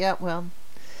 Yeah, well,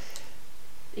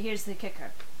 Here's the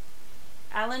kicker.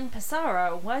 Alan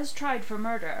Pissarro was tried for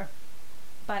murder,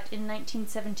 but in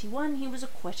 1971 he was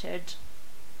acquitted.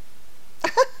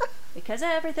 Because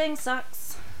everything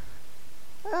sucks.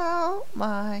 oh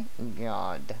my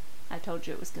God. I told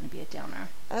you it was going to be a downer.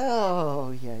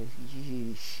 Oh, yeah.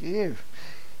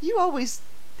 You always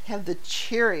have the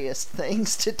cheeriest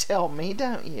things to tell me,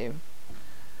 don't you?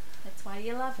 That's why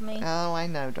you love me. Oh, I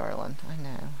know, darling. I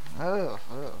know.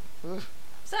 Oh.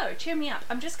 So, cheer me up.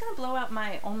 I'm just going to blow out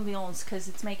my ambiance because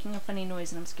it's making a funny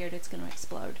noise and I'm scared it's going to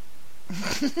explode.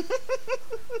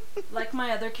 Like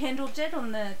my other candle did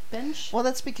on the bench. Well,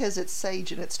 that's because it's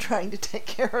sage and it's trying to take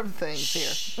care of things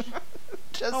Shh. here.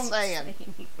 Just Don't saying. say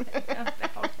anything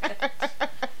about it.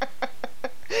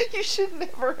 You should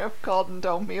never have called and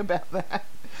told me about that.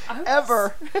 I was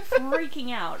Ever.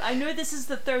 freaking out. I know this is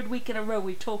the 3rd week in a row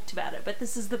we've talked about it, but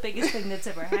this is the biggest thing that's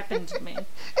ever happened to me.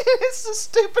 It's the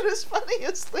stupidest,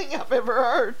 funniest thing I've ever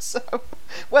heard. So,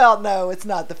 well, no, it's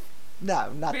not the.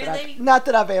 No, not Really? not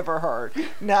that I've ever heard.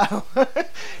 No,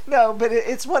 no, but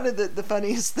it's one of the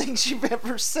funniest things you've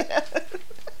ever said.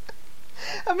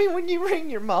 I mean, when you ring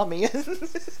your mommy and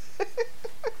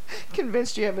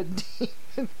convinced you have a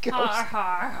demon ghost. Har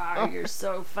har har, you're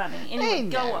so funny.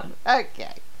 Anyway, go on.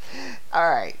 Okay. All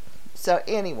right. So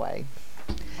anyway,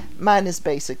 mine is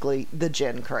basically the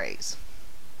gin craze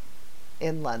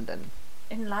in London.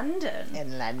 In London?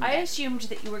 In London. I assumed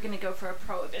that you were going to go for a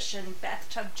prohibition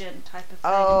bathtub gin type of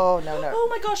thing. Oh, no. Oh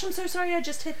my gosh, I'm so sorry. I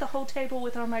just hit the whole table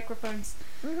with our microphones.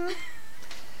 Mm-hmm.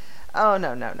 Oh,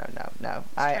 no.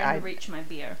 Trying to reach my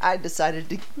beer. I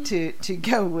decided to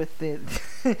go with the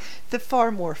the far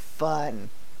more fun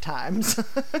times.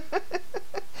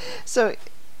 So,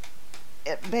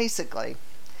 basically,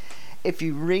 if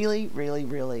you really, really,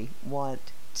 really want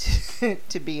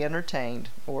to be entertained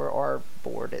or are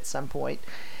bored at some point,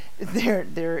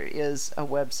 there is a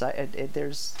website.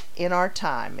 There's In Our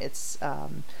Time. It's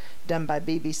done by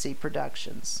BBC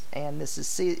Productions, and this is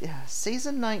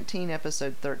season 19,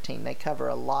 episode 13. They cover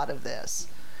a lot of this,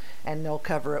 and they'll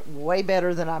cover it way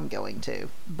better than I'm going to.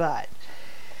 But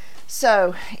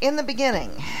so in the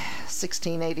beginning,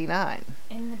 1689.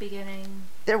 In the beginning,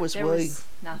 There was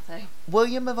nothing.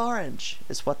 William of Orange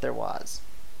is what there was.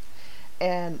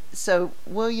 And so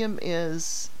William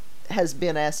has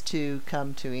been asked to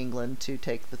come to England to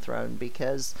take the throne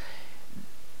because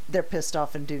they're pissed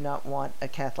off and do not want a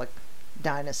Catholic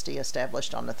dynasty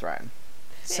established on the throne.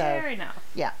 Fair enough.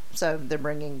 Yeah, so they're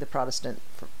bringing the Protestant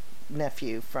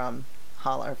nephew from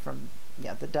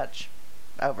the Dutch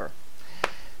over.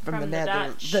 From the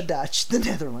Dutch. The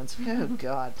Netherlands. Oh,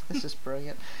 God, this is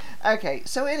brilliant. Okay,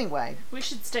 so anyway. We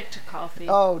should stick to coffee.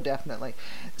 Oh, definitely.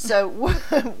 So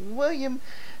William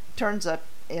turns up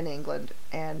in England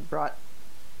and brought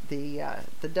the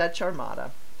Dutch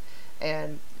Armada,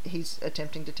 and he's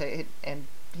attempting to take it, and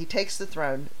he takes the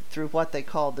throne through what they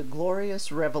call the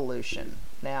Glorious Revolution.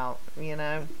 Now,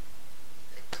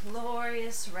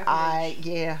 Glorious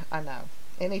Revolution. I know.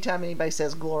 Anytime anybody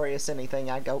says glorious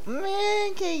anything, I go,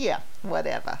 okay, yeah,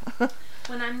 whatever.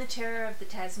 When I'm the terror of the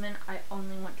Tasman, I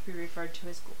only want to be referred to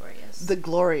as glorious. The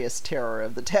glorious terror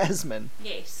of the Tasman.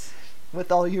 Yes.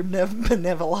 With all your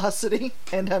benevolosity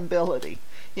and ability.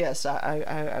 Yes,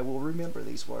 I will remember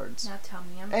these words. Now tell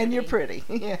me I'm pretty. And you're pretty,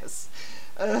 yes.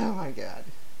 Oh my God.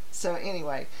 So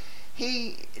anyway,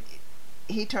 he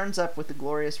turns up with the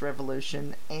Glorious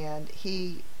Revolution, and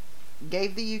he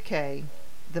gave the UK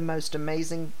the most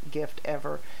amazing gift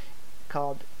ever,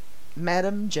 called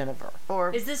Madame Genever,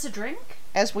 or is this a drink?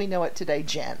 As we know it today,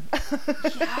 gin.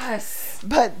 Yes.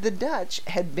 But the Dutch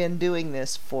had been doing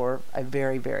this for a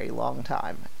very, very long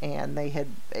time, and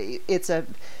it's a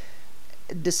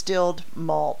distilled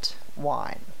malt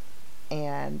wine,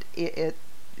 and it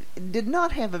did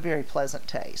not have a very pleasant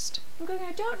taste.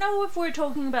 I don't know if we're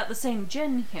talking about the same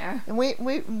gin here. And we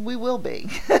will be.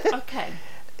 Okay.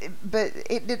 But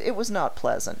it was not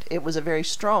pleasant. It was a very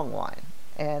strong wine,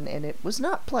 and it was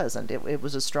not pleasant. It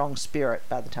was a strong spirit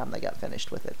by the time they got finished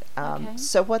with it. Okay.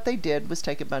 So what they did was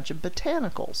take a bunch of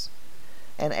botanicals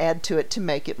and add to it to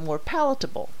make it more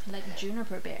palatable. Like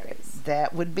juniper berries.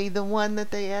 That would be the one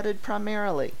that they added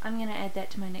primarily. I'm going to add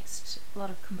that to my next lot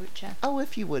of kombucha. Oh,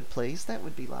 if you would, please. That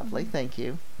would be lovely. Mm-hmm. Thank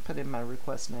you. Put in my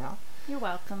request now. You're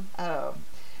welcome.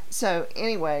 So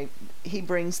anyway, he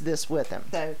brings this with him.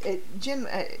 So gin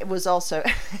was also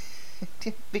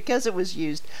because it was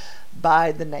used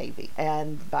by the Navy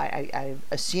and by I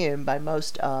assume by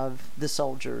most of the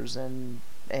soldiers and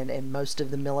most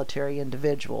of the military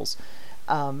individuals.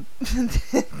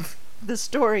 The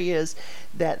story is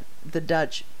that the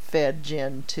Dutch fed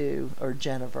gin or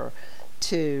Genever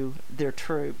to their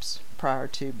troops prior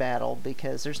to battle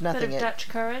because there's nothing. Bit of Dutch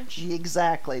courage.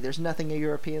 Exactly. There's nothing a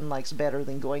European likes better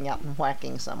than going out and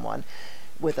whacking someone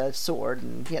with a sword,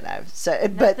 and so.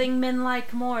 Nothing men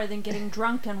like more than getting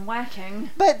drunk and whacking.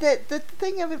 But the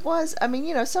thing of it was, I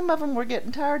mean, some of them were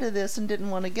getting tired of this and didn't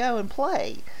want to go and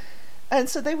play. And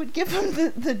so they would give them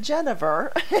the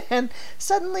Genever, and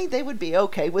suddenly they would be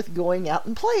okay with going out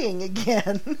and playing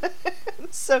again.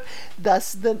 So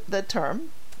thus the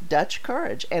term Dutch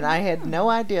courage. And I had no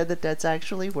idea that that's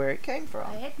actually where it came from.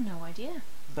 I had no idea.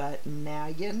 But now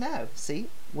you know. See,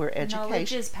 we're educational.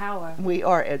 Knowledge is power. We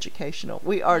are educational.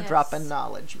 We are Yes. dropping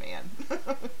knowledge, man.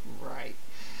 Right.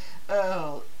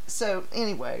 Oh, so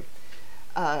anyway.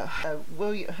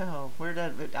 William,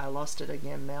 I lost it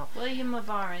again now. William of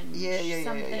Orange. Yeah.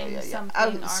 Something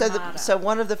Armada. So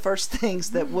one of the first things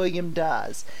that William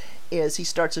does is he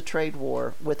starts a trade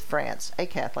war with France, a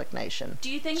Catholic nation. Do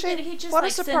you think that he just what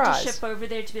a sent a surprise. ship over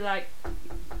there to be like,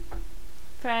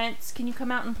 France, can you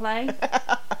come out and play?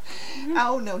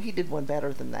 Oh no, he did one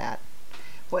better than that.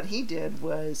 What he did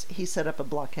was he set up a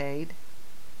blockade.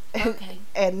 Okay.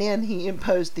 And then he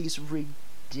imposed these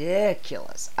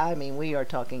ridiculous, I mean, we are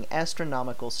talking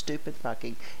astronomical, stupid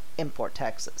fucking import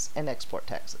taxes and export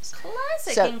taxes.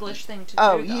 Classic So- English thing to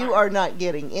Oh, do. you though. are not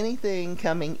getting anything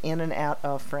coming in and out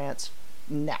of France.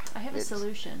 Nah. I have a It's-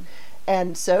 solution.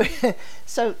 And so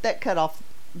so that cut off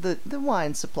the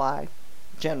wine supply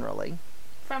generally.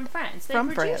 From France. They From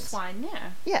produce France. wine,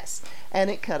 yeah. Yes. And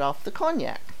it cut off the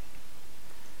cognac.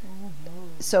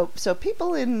 So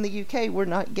people in the UK were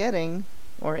not getting,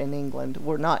 or in England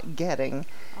were not getting.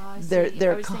 Oh, I see.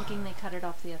 They're I was thinking they cut it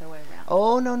off the other way around.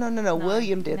 Oh no. No,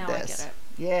 William did now I this. get it.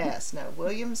 Yes, no.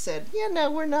 William said, "Yeah, no,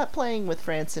 we're not playing with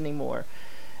France anymore."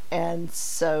 And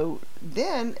so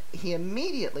then he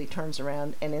immediately turns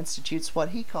around and institutes what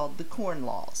he called the Corn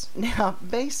Laws. Now,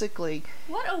 basically,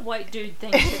 What a white dude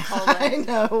thing to call I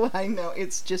it. know,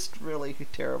 it's just really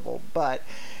terrible. But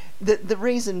the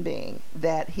reason being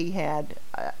that he had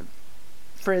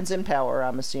friends in power,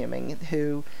 I'm assuming,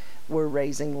 who were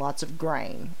raising lots of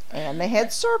grain, and they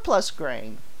had surplus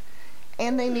grain,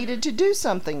 and they needed to do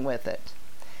something with it.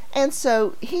 And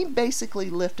so he basically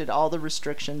lifted all the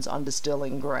restrictions on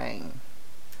distilling grain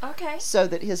Okay. so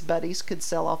that his buddies could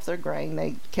sell off their grain.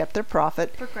 They kept their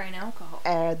profit. For grain alcohol.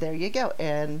 And there you go.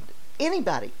 And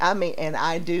anybody, I mean, and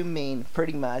I do mean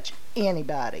pretty much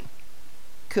anybody,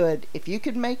 could, if you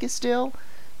could make a still,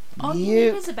 All you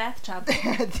need is a bathtub.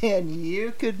 then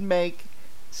you could make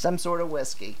some sort of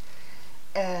whiskey.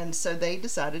 And so they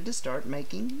decided to start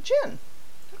making gin.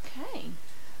 Okay.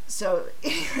 So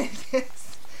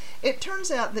it turns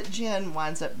out that gin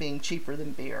winds up being cheaper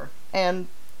than beer and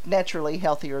naturally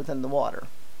healthier than the water.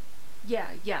 Yeah.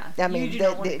 I mean, you do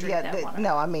not want to drink that water.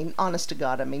 no, I mean, honest to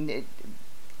God, I mean,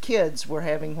 kids were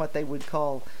having what they would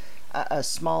call a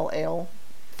small ale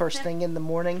first thing in the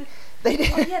morning. They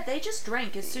did. Oh, yeah, they just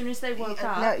drank as soon as they woke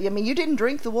up. No, I mean, you didn't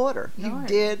drink the water. You No.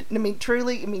 did. I mean,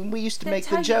 truly, I mean, we used to That's make the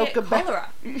how you joke get about. cholera.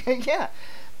 Yeah.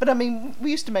 But I mean,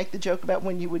 we used to make the joke about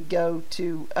when you would go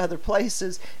to other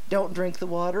places, don't drink the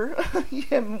water.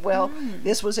 Yeah, well,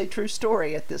 this was a true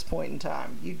story at this point in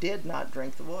time. You did not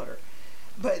drink the water.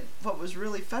 But what was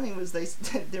really funny was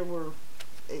there were,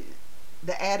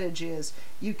 the adage is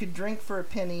you could drink for a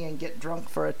penny and get drunk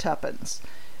for a tuppence,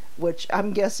 which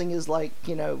I'm guessing is like,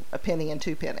 a penny and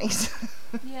 2 pennies.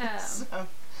 Yeah. So,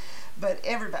 but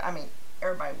everybody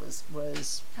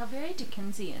was How very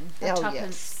Dickensian. The oh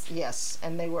tuppence. yes,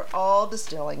 and they were all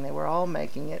distilling, they were all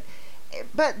making it.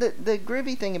 But the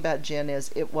groovy thing about gin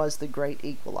is it was the great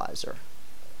equalizer,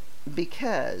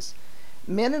 because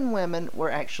men and women were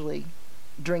actually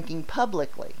drinking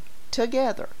publicly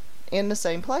together in the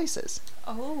same places.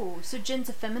 Oh, so gin's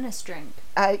a feminist drink.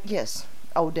 Yes,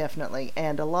 oh definitely,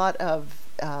 and a lot of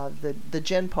the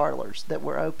gin parlors that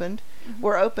were opened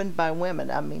were opened by women.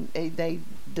 I mean,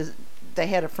 they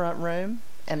had a front room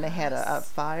and they had a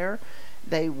fire.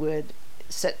 They would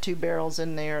set 2 barrels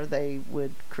in there. They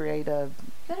would create I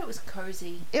bet it was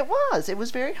cozy. It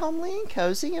was very homely and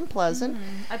cozy and pleasant.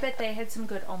 I bet they had some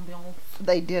good ambiance.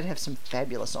 They did have some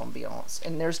fabulous ambiance,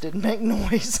 and theirs didn't make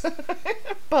noise.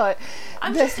 But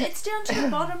it's down to the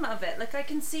bottom of it. Like, I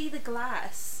can see the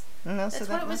glass. No, so That's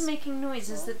what was making noise,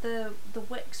 is that the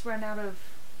wicks ran out of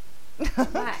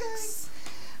Wax.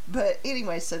 But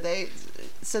anyway, so they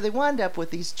wind up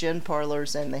with these gin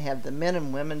parlors, and they have the men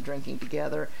and women drinking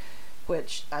together,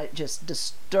 which just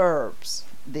disturbs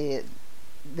the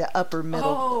upper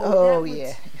middle. Oh,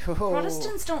 yeah.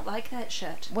 Protestants don't like that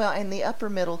shit. Well, and the upper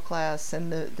middle class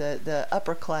and the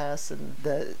upper class and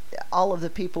all of the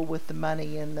people with the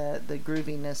money and the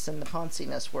grooviness and the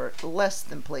ponciness were less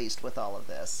than pleased with all of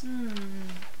this.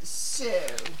 So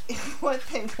what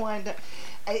they wind up,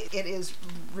 it is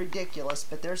ridiculous,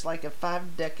 but there's like a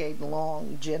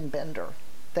 5-decade-long gin bender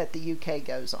that the UK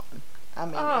goes on. I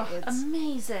mean, it's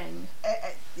amazing.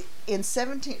 In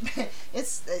 17,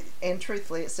 and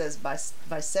truthfully, it says by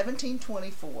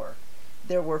 1724,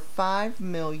 there were 5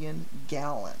 million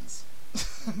gallons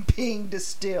being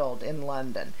distilled in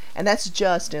London, and that's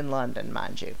just in London,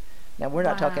 mind you. Now we're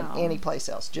not talking any place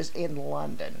else, just in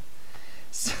London.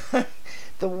 So,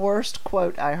 the worst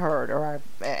quote I heard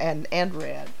and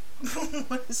read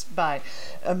was by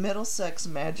a Middlesex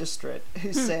magistrate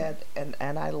who said, and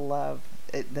I love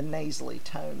the nasally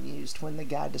tone used when the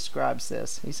guy describes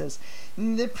this. He says,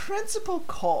 the principal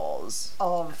cause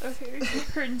of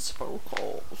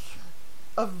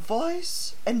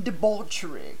vice and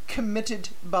debauchery committed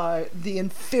by the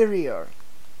inferior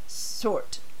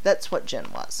sort. That's what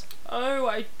gin was. Oh,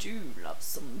 I do love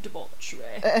some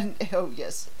debauchery. And oh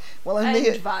yes, well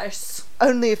and vice.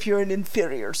 Only if you're an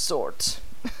inferior sort.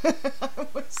 I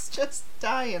was just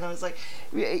dying. I was like,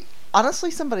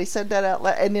 honestly, somebody said that out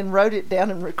loud and then wrote it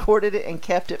down and recorded it and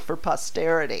kept it for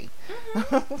posterity.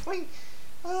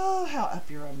 Oh, how up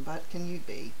your own butt can you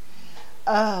be?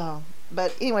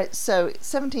 But anyway, so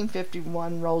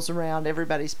 1751 rolls around.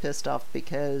 Everybody's pissed off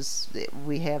because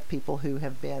we have people who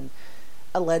have been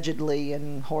allegedly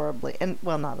and horribly, and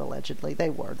well, not allegedly, they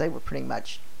were pretty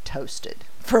much toasted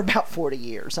for about 40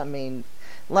 years. I mean,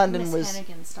 London was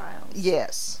Hannigan styles.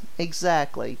 Yes,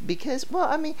 exactly. Because, well,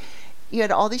 I mean, you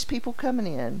had all these people coming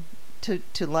in to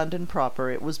London proper.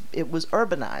 It was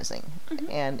urbanizing,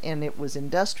 and it was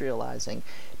industrializing.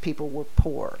 People were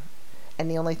poor, and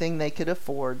the only thing they could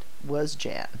afford was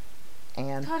gin.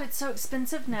 And God, it's so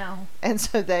expensive now. And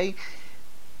so they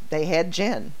had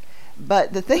gin.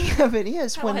 But the thing of it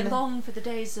is, I long for the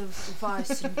days of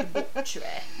vice and debauchery.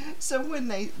 So when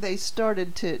they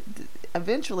started to,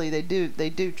 eventually they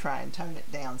do try and tone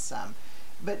it down some.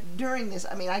 But during this,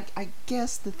 I mean, I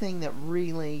guess the thing that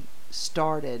really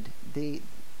started the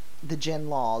gin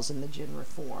laws and the gin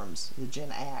reforms, the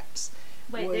gin acts.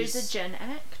 Wait, there's a gin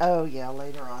act? Oh yeah,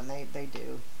 later on they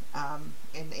do,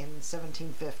 in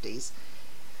 1750s.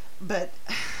 But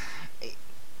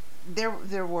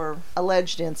there were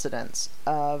alleged incidents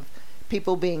of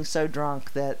people being so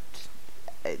drunk that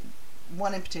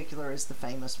one in particular is the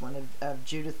famous one of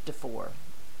Judith Dufour,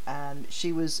 and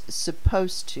she was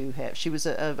supposed to have, she was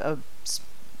a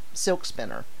silk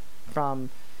spinner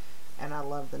from, and I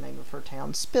love the name of her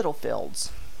town,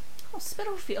 Spitalfields. Oh,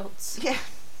 Spitalfields. Yeah.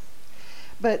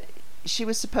 But she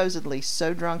was supposedly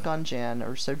so drunk on gin,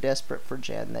 or so desperate for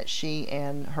gin, that she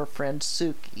and her friend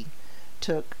Suki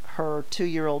took her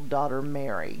 2-year-old daughter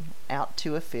Mary out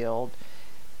to a field,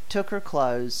 took her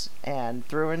clothes and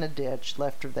threw her in a ditch,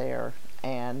 left her there,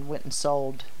 and went and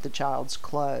sold the child's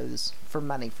clothes for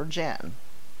money for gin.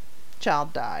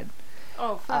 Child died.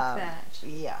 Oh, fuck that.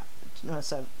 Yeah.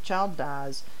 So child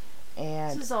dies,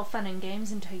 and this is all fun and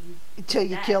games until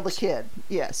you kill the kid.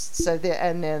 Yes. So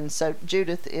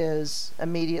Judith is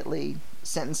immediately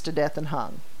sentenced to death and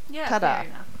hung. Yeah, Ta-da. fair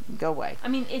enough. Go away. I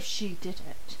mean, if she did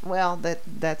it. Well,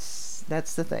 that's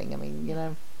the thing. I mean, you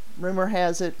know, rumor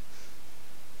has it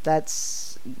that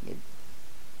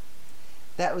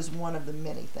was one of the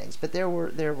many things. But there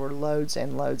were loads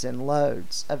and loads and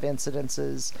loads of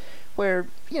incidences where,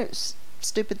 you know,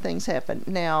 stupid things happened.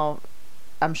 Now,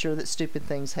 I'm sure that stupid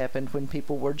things happened when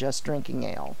people were just drinking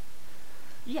ale.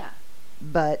 Yeah.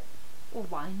 But or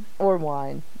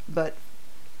wine. But,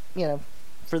 you know,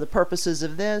 for the purposes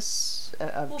of this,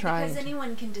 trying... because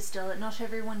anyone can distill it. Not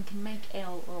everyone can make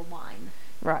ale or wine.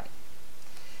 Right.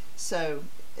 So,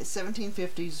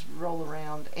 1750s roll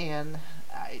around, and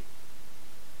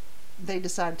they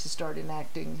decide to start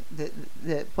enacting the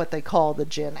what they call the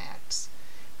Gin Acts,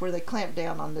 where they clamp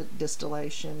down on the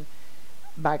distillation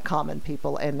by common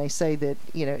people, and they say that,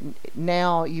 you know,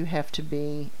 now you have to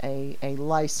be a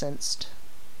licensed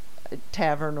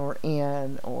tavern or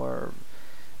inn or...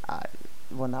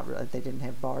 well, not really. They didn't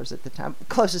have bars at the time. The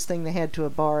closest thing they had to a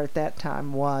bar at that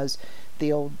time was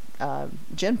the old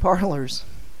gin parlors.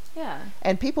 Yeah.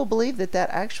 And people believe that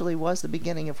actually was the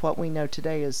beginning of what we know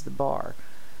today as the bar.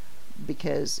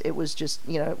 Because it was just,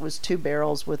 you know, it was 2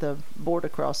 barrels with a board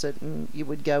across it, and you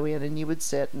would go in and you would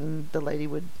sit, and the lady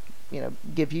would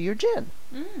give you your gin.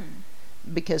 Mm.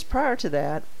 Because prior to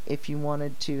that, if you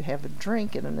wanted to have a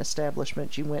drink in an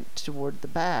establishment, you went toward the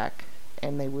back,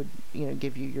 and they would,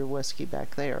 give you your whiskey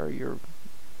back there, or your,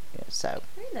 so.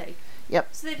 Really? Yep.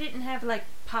 So they didn't have like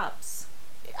pubs.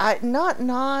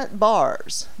 Not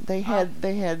bars. They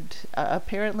had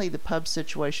apparently the pub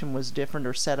situation was different,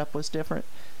 or setup was different.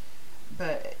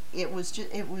 But it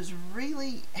was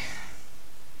really,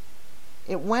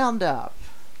 it wound up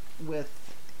with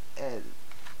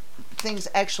things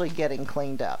actually getting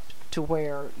cleaned up to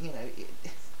where,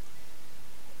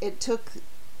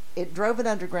 it drove it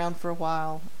underground for a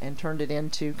while and turned it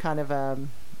into kind of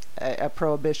a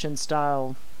prohibition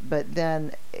style, but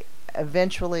then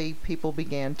eventually people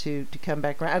began to come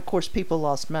back around. Of course, people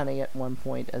lost money at one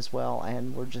point as well,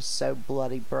 and were just so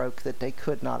bloody broke that they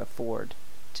could not afford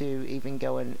to even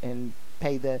go and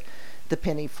pay the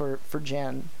penny for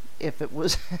gin if it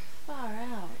was Far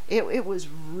out. it was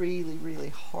really, really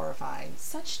horrifying.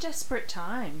 Such desperate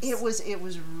times. It was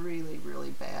really,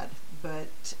 really bad.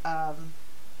 But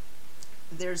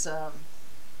there's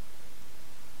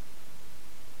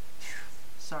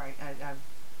sorry, I'm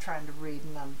trying to read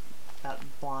and I'm about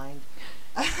blind.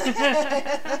 Yeah,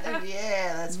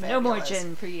 that's fabulous. No more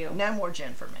gin for you. No more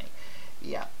gin for me.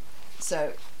 Yeah.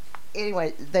 So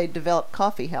anyway, they develop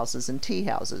coffee houses and tea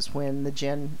houses when the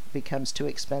gin becomes too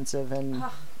expensive, and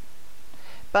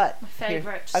but my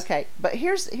favorites. Okay, but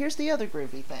here's the other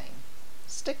groovy thing.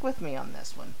 Stick with me on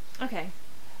this one. Okay.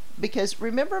 Because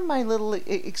remember my little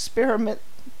experiment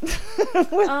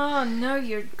oh no,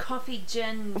 your coffee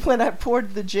gin. When I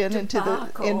poured the gin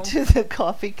debacle. into the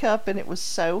coffee cup, and it was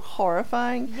so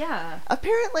horrifying. Yeah.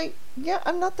 Apparently,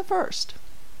 I'm not the first.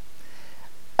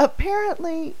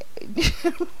 Apparently,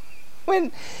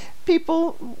 when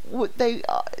people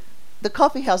the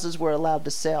coffee houses were allowed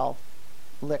to sell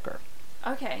liquor.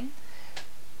 Okay.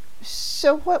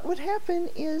 So what would happen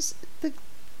is the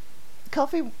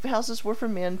coffee houses were for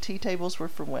men, tea tables were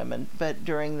for women, but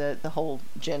during the whole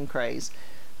gin craze,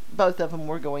 both of them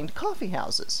were going to coffee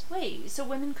houses. Wait, so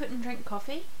women couldn't drink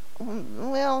coffee?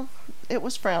 Well, it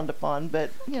was frowned upon,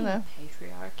 but,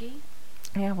 Patriarchy.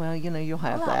 Yeah, well, you'll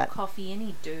have I'll that. have coffee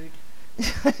any dude.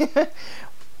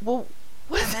 Well,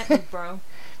 Come at me, bro.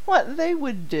 What they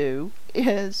would do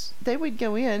is they would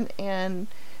go in and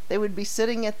they would be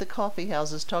sitting at the coffee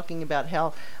houses talking about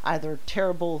how either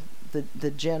terrible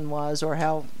the gin was, or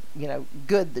how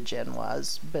good the gin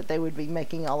was, but they would be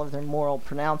making all of their moral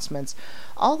pronouncements.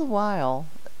 All the while,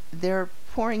 they're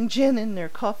pouring gin in their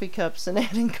coffee cups and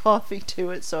adding coffee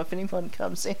to it, so if anyone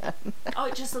comes in. Oh,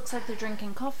 it just looks like they're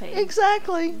drinking coffee.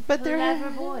 Exactly. But Clever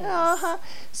boys.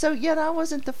 So yet I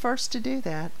wasn't the first to do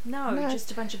that. No,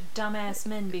 just a bunch of dumbass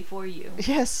men before you.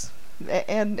 Yes.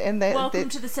 And they, welcome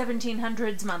to the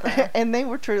 1700s, mother. And they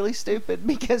were truly stupid,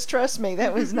 because trust me,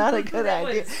 that was not a good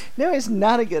idea. No, it's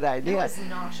not a good idea. It was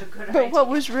not a good idea. But what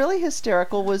was really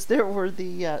hysterical was there were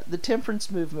the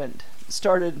temperance movement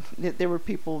started. There were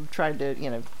people trying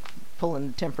to pull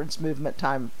in the temperance movement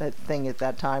thing at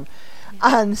that time,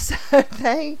 and so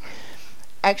they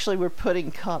actually were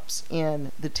putting cups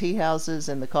in the tea houses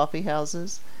and the coffee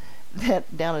houses.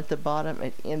 That down at the bottom,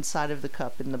 inside of the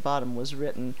cup in the bottom was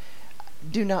written,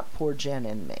 "Do not pour gin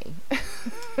in me."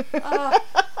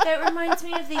 That reminds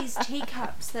me of these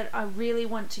teacups that I really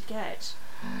want to get.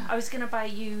 I was going to buy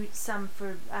you some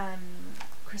for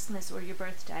Christmas or your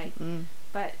birthday,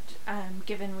 but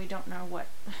given we don't know what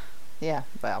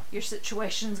your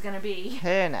situation's going to be,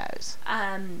 who knows?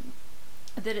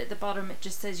 That at the bottom it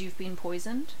just says you've been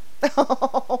poisoned.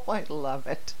 Oh, I love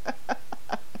it.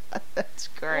 That's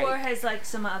great. Or has like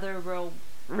some other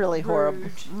really horrible,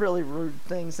 really rude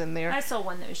things in there. I saw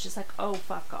one that was just like, "Oh,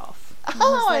 fuck off."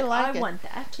 I like it. I want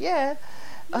that. Yeah.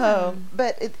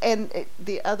 But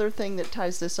the other thing that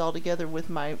ties this all together with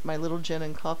my little gin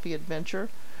and coffee adventure,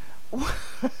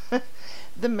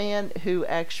 the man who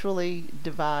actually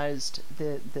devised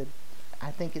the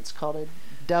I think it's called a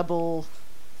double.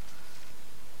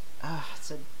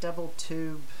 It's a double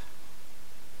tube.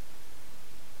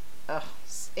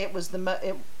 It was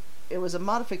it was a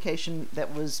modification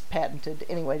that was patented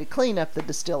anyway to clean up the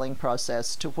distilling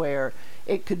process to where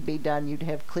it could be done. You'd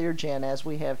have clear gin as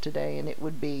we have today, and it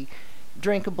would be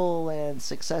drinkable and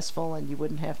successful, and you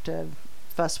wouldn't have to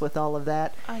fuss with all of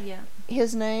that. Oh, yeah.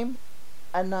 His name,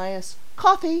 Ananias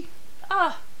Coffey.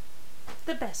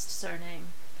 The best surname.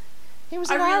 He was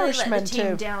an Irishman, I really let the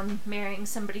team too. down marrying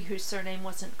somebody whose surname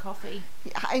wasn't Coffey.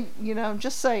 I'm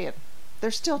just saying.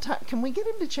 There's still time. Can we get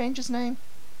him to change his name?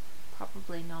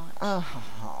 Probably not.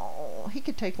 Oh, he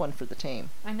could take one for the team.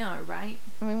 I know, right?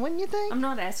 I mean, wouldn't you think? I'm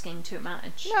not asking too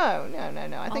much. No. I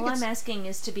think All I'm asking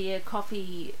is to be a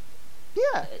coffee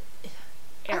Yeah.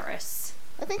 heiress.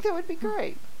 I think that would be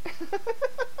great.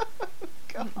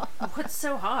 God. What's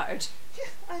so hard?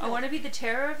 I know. want to be the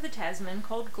terror of the Tasman,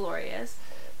 called Glorious.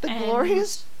 The and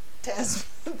glorious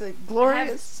Tasman. The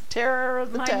glorious terror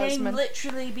of the my Tasman. name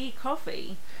literally be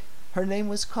Coffee. Her name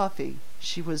was Coffee.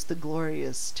 She was the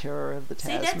glorious terror of the See,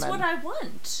 Tasman. that's what I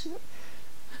want.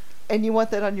 And you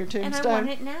want that on your And tombstone? I want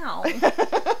it now.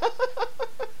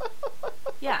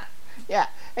 Yeah. Yeah.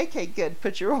 Okay, good.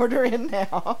 Put your order in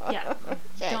now. Yeah.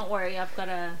 Okay. Don't worry,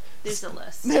 there's a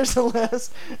list. There's a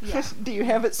list. Yeah. Do you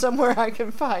have it somewhere I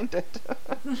can find it?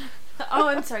 Oh,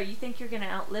 I'm sorry. You think you're going to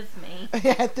outlive me?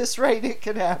 At this rate, it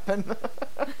could happen.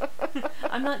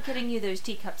 I'm not getting you those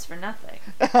teacups for nothing.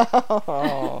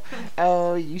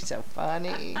 Oh, you so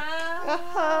funny.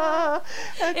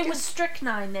 It was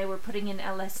strychnine they were putting in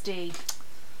LSD.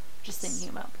 Just thinking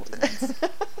about poisons.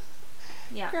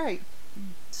 Yeah, Great.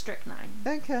 strychnine.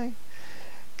 Okay.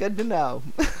 Good to know.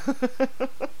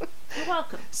 You're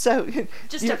welcome. So,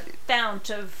 Just you're- a fount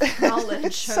of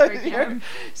knowledge so over here.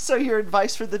 your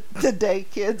advice for the day,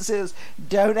 kids, is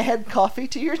don't add coffee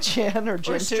to your gin or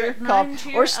gin to your strychnine coffee to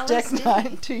your or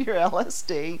strychnine to your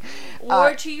LSD.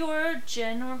 Or to your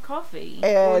gin or coffee.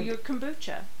 Or and- your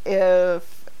kombucha.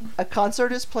 If a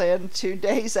concert is planned 2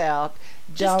 days out,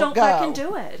 Just don't go. fucking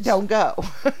do it. Don't go.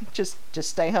 just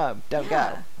stay home. Don't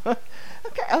Yeah. go.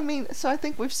 Okay, I mean, so I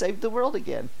think we've saved the world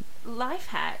again. Life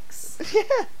hacks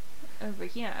Yeah, over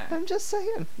here. I'm just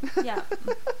saying. Yeah.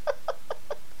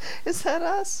 Is that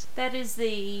us? That is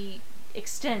the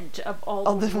extent of all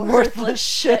All the the worthless worthless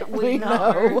shit that we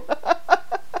know.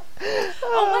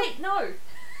 Oh wait, no.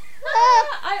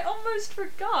 I almost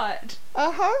forgot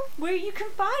Uh-huh. where you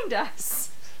can find us.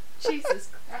 Jesus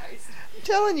Christ. I'm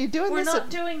telling you, doing We're this not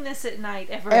doing this at night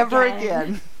ever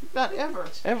again. Not ever.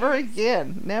 Ever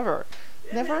again. Never.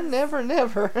 Never, never,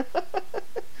 never.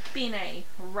 Been a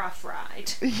rough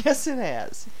ride. Yes, it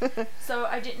has. So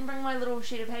I didn't bring my little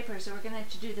sheet of paper, so we're gonna have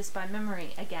to do this by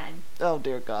memory again, Oh,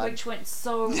 dear God. which went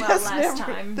so well This last never-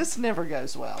 time. This never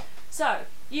goes well. So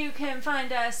you can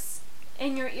find us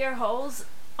in your ear holes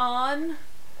on.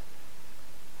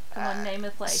 Come on, name a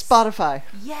place. Spotify.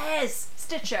 Yes,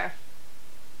 Stitcher.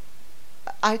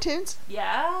 iTunes?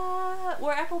 Yeah,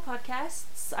 or Apple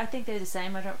Podcasts. I think they're the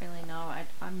same. I don't really know.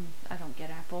 I don't get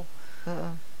Apple.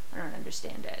 Uh-uh. I don't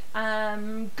understand it.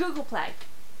 Google Play.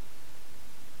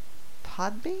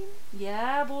 Podbean?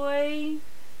 Yeah, boy.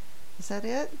 Is that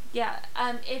it? Yeah.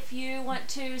 If you want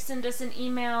to send us an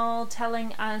email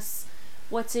telling us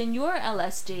what's in your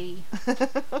LSD,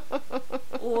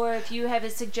 or if you have a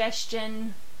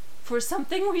suggestion for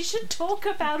something we should talk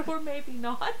about, or maybe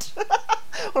not.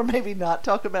 Or maybe not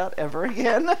talk about ever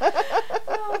again.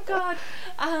 Oh God.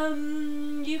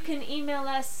 You can email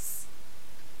us.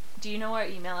 Do you know our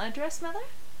email address, Mother?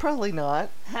 Probably not.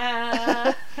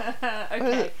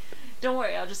 Okay. Don't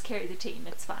worry, I'll just carry the team.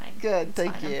 It's fine. Good, It's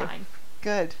thank fine, you. I'm fine.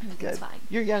 Good. Good. It's fine.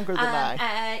 You're younger than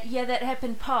I. Yeah, that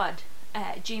happened pod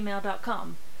at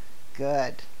gmail.com.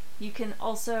 Good. You can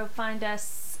also find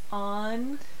us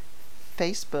on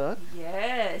Facebook.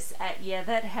 yes at yeah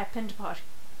that happened pod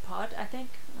I think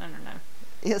I don't know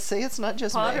Yeah, see, it's not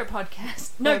just pod me. or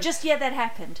podcast no just yeah that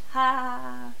happened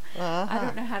ha Uh-huh. I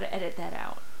don't know how to edit that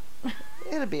out.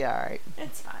 It'll be alright.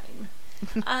 It's fine.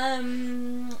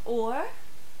 Or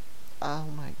Oh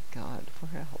my God,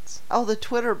 where else? Oh, the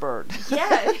Twitter bird.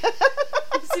 yeah.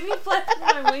 See me flapping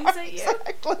my wings at you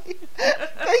Exactly.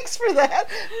 Thanks for that.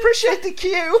 Appreciate the cue.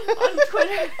 on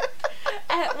Twitter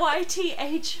at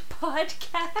YTH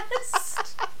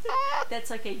Podcast. That's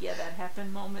like a yeah that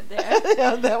happened moment there.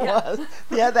 Yeah, that Yeah. was.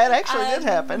 Yeah, that actually did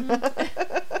happen.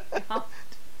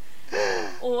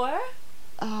 Or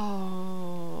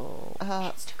Oh.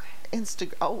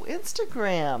 Instagram.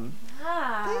 Instagram.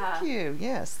 Ah, Thank you.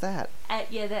 Yes, that.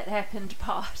 at yeah that happened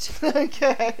pod.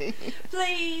 Okay.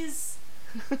 Please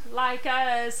like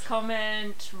us,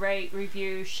 comment, rate,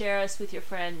 review, share us with your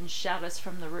friends, shout us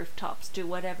from the rooftops, do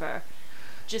whatever.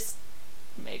 Just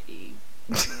maybe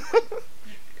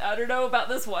I don't know about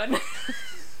this one.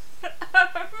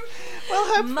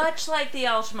 Well, Much like the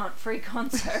Altamont Free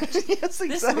concert. yes, This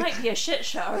exactly. might be a shit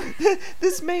show.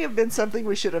 This may have been something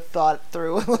we should have thought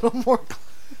through a little more.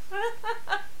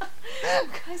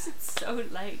 Guys, it's so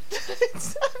late.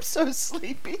 I'm so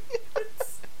sleepy.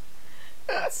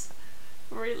 It's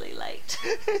really late.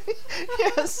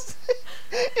 Yes.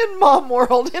 In mom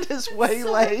world, it is way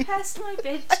So late. past my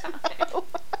bedtime.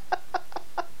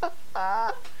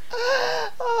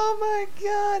 Oh my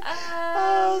God.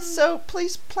 Oh, so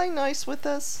please play nice with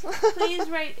us. Please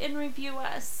rate and review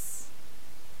us.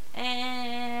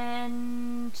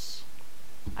 And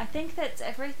I think that's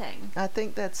everything. I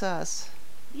think that's us.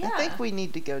 Yeah. I think we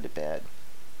need to go to bed.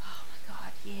 Oh my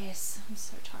god, yes. I'm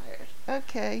so tired.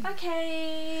 Okay.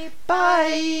 Okay.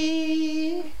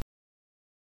 Bye.